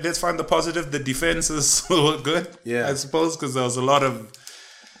let's find the positive. The defenses were good. Yeah, I suppose because there was a lot of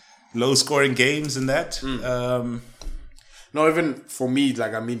low-scoring games in that. No, even for me,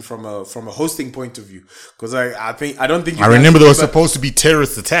 like, I mean, from a hosting point of view, because I don't think I remember there were supposed to be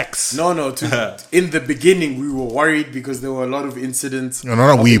terrorist attacks. No. In the beginning, we were worried because there were a lot of incidents. No,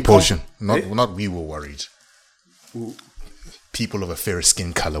 not we, Potion. Not we were worried. People of a fairer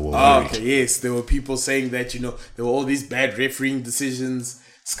skin color were worried. Okay, yes, there were people saying that there were all these bad refereeing decisions.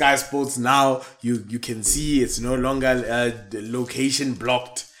 Sky Sports now you can see it's no longer the location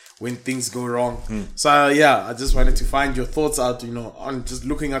blocked when things go wrong. So yeah, I just wanted to find your thoughts out, on just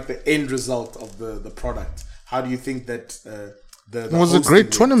looking at the end result of the product. How do you think that it was a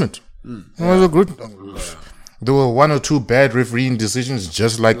great tournament. It was a good. There were one or two bad refereeing decisions,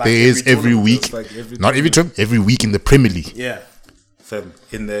 just like there is every week. Not every time, every week in the Premier League. Yeah, fam.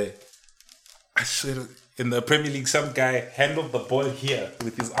 In the Premier League, some guy handled the ball here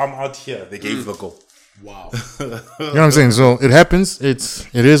with his arm out here. They gave the goal. Wow. You know what I'm saying? So it happens.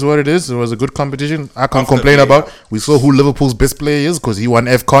 It is what it is. It was a good competition. I can't complain about. We saw who Liverpool's best player is because he won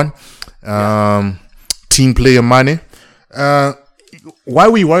AFCON. Team player Mane. Why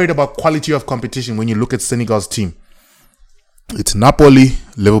are we worried about quality of competition when you look at Senegal's team? It's Napoli,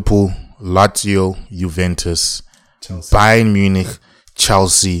 Liverpool, Lazio, Juventus, Chelsea. Bayern Munich,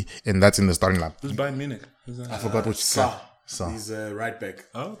 Chelsea, and that's in the starting line. Who's Bayern Munich? I forgot which guy. He's right back.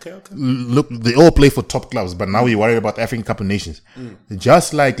 Oh, okay. Look, they all play for top clubs, but now we're worried about the African Cup of Nations.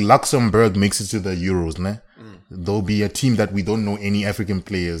 Just like Luxembourg makes it to the Euros, there'll be a team that we don't know any African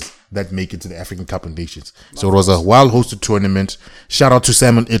players that make it to the African Cup of Nations. So it was a well-hosted tournament. Shout out to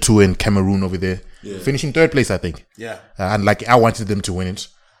Samuel Eto'o in Cameroon over there. Yeah. Finishing third place, I think. Yeah. And like I wanted them to win it.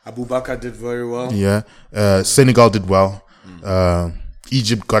 Abubakar did very well. Yeah. Senegal did well.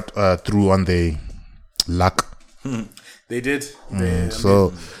 Egypt got through on the luck. They did. It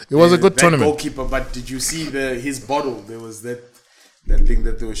was a good tournament. Goalkeeper, but did you see his bottle? There was that thing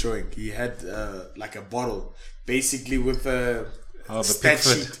that they were showing. He had like a bottle, basically with a stat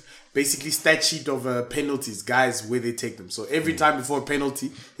sheet. Basically, stat sheet of penalties, guys, where they take them. So every time before a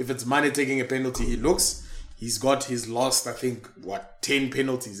penalty, if it's Mane taking a penalty, he's got his last, I think, 10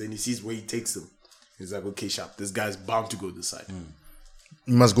 penalties, and he sees where he takes them. He's like, okay, sharp, this guy's bound to go this side.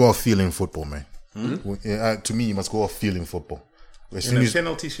 You must go off feeling football, man. To me, you must go off feeling football. In a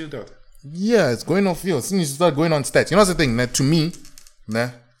penalty shootout. Yeah, it's going off field. As soon as you start going on stats, you know what's the thing? To me,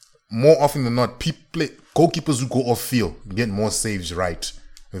 more often than not, goalkeepers who go off field get more saves right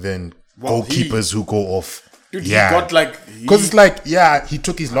than goalkeepers who go off. Dude, he got because it's like, he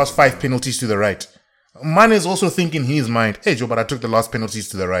took his last 5 penalties to the right. Mane is also thinking in his mind, hey Joe, but I took the last penalties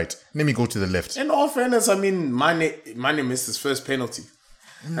to the right. Let me go to the left. In all fairness, I mean, Mane missed his first penalty.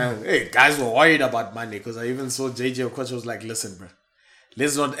 Hey, guys were worried about Mane because I even saw JJ Okocha was like, listen, bro,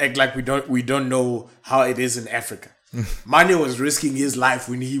 let's not act like we don't know how it is in Africa. Mane was risking his life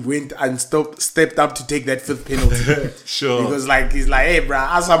when he went and stepped up to take that 5th penalty. Sure. Because he's like, hey, bro,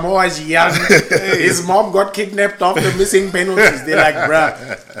 Asamoah Gyan, his mom got kidnapped after missing penalties. They're like, bro,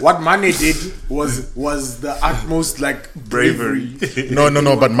 what Mane did was the utmost bravery.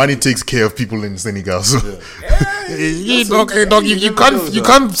 No, but Mane takes care of people in Senegal. So. You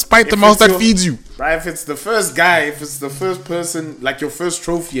can't spite the mouth that feeds you. Right, if it's the first guy, if it's the first person, like your first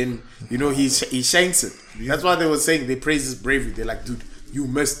trophy, and he shanks it. That's why they were saying they praise his bravery. They're like, dude, you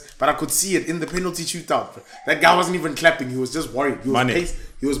missed. But I could see it in the penalty shootout. That guy wasn't even clapping. He was just worried.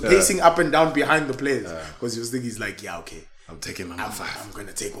 He was pacing up and down behind the players because he was thinking, he's like, yeah, okay, I'm taking number 5. I'm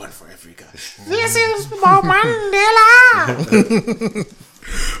gonna take one for Africa. This is for Mandela.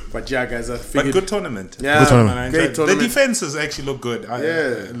 But yeah, guys, but good tournament. Yeah, good tournament. Great tournament. The defenses actually look good.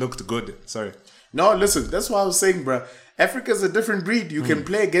 Looked good. Sorry. No, listen, that's what I was saying, bro. Africa's a different breed. You can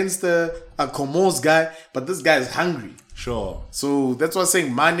play against a Comoros guy, but this guy is hungry. Sure. So that's what I'm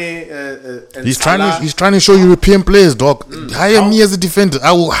saying. Mane and he's Salah, trying to show European players, dog. Hire me as a defender.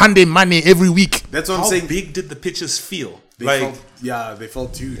 I will hand him money every week. That's what I'm How saying. big did the pitches feel? They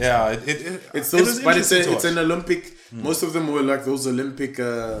felt huge. Yeah, it's an Olympic. Most of them were like those Olympic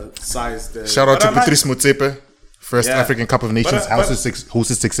sized. Shout out to Patrice Motsepe First Yeah. African Cup of Nations but-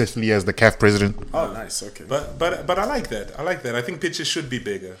 hosted successfully as the CAF president. Oh, nice. Okay. But I like that. I like that. I think pitches should be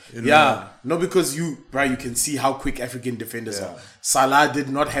bigger. Yeah, no, because you can see how quick African defenders are. Salah did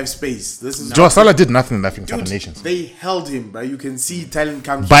not have space. This is Joe Salah did nothing in the African Cup of Nations. They held him, bro. You can see talent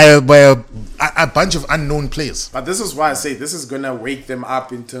comes. By a bunch of unknown players. But this is why I say this is gonna wake them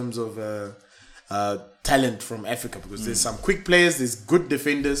up in terms of talent from Africa, because there's some quick players, there's good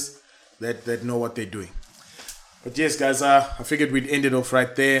defenders that know what they're doing. But yes, guys, I figured we'd end it off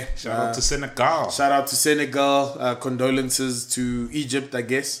right there. Shout out to Senegal. Shout out to Senegal. Condolences to Egypt, I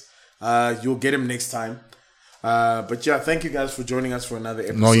guess. You'll get him next time. But yeah, thank you guys for joining us for another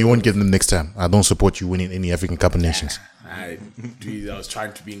episode. No, you won't get them next time. I don't support you winning any African Cup of Nations. I was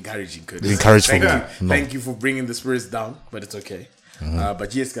trying to be encouraging, Curtis. Encouraging. Thank you for bringing the spirits down, but it's okay.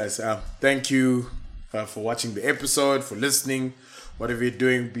 But yes, guys, thank you for watching the episode, for listening. Whatever you're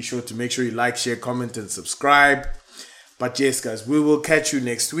doing, be sure to make sure you like, share, comment, and subscribe. But yes, guys, we will catch you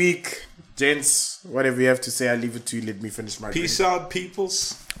next week. Gents, whatever you have to say, I'll leave it to you. Let me finish my Peace drink. out,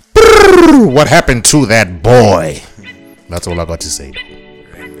 peoples. What happened to that boy? That's all I got to say.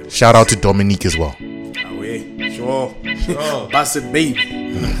 Shout out to Dominique as well. Away. Sure. Bastard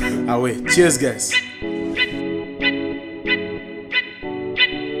baby. Away. Cheers, guys.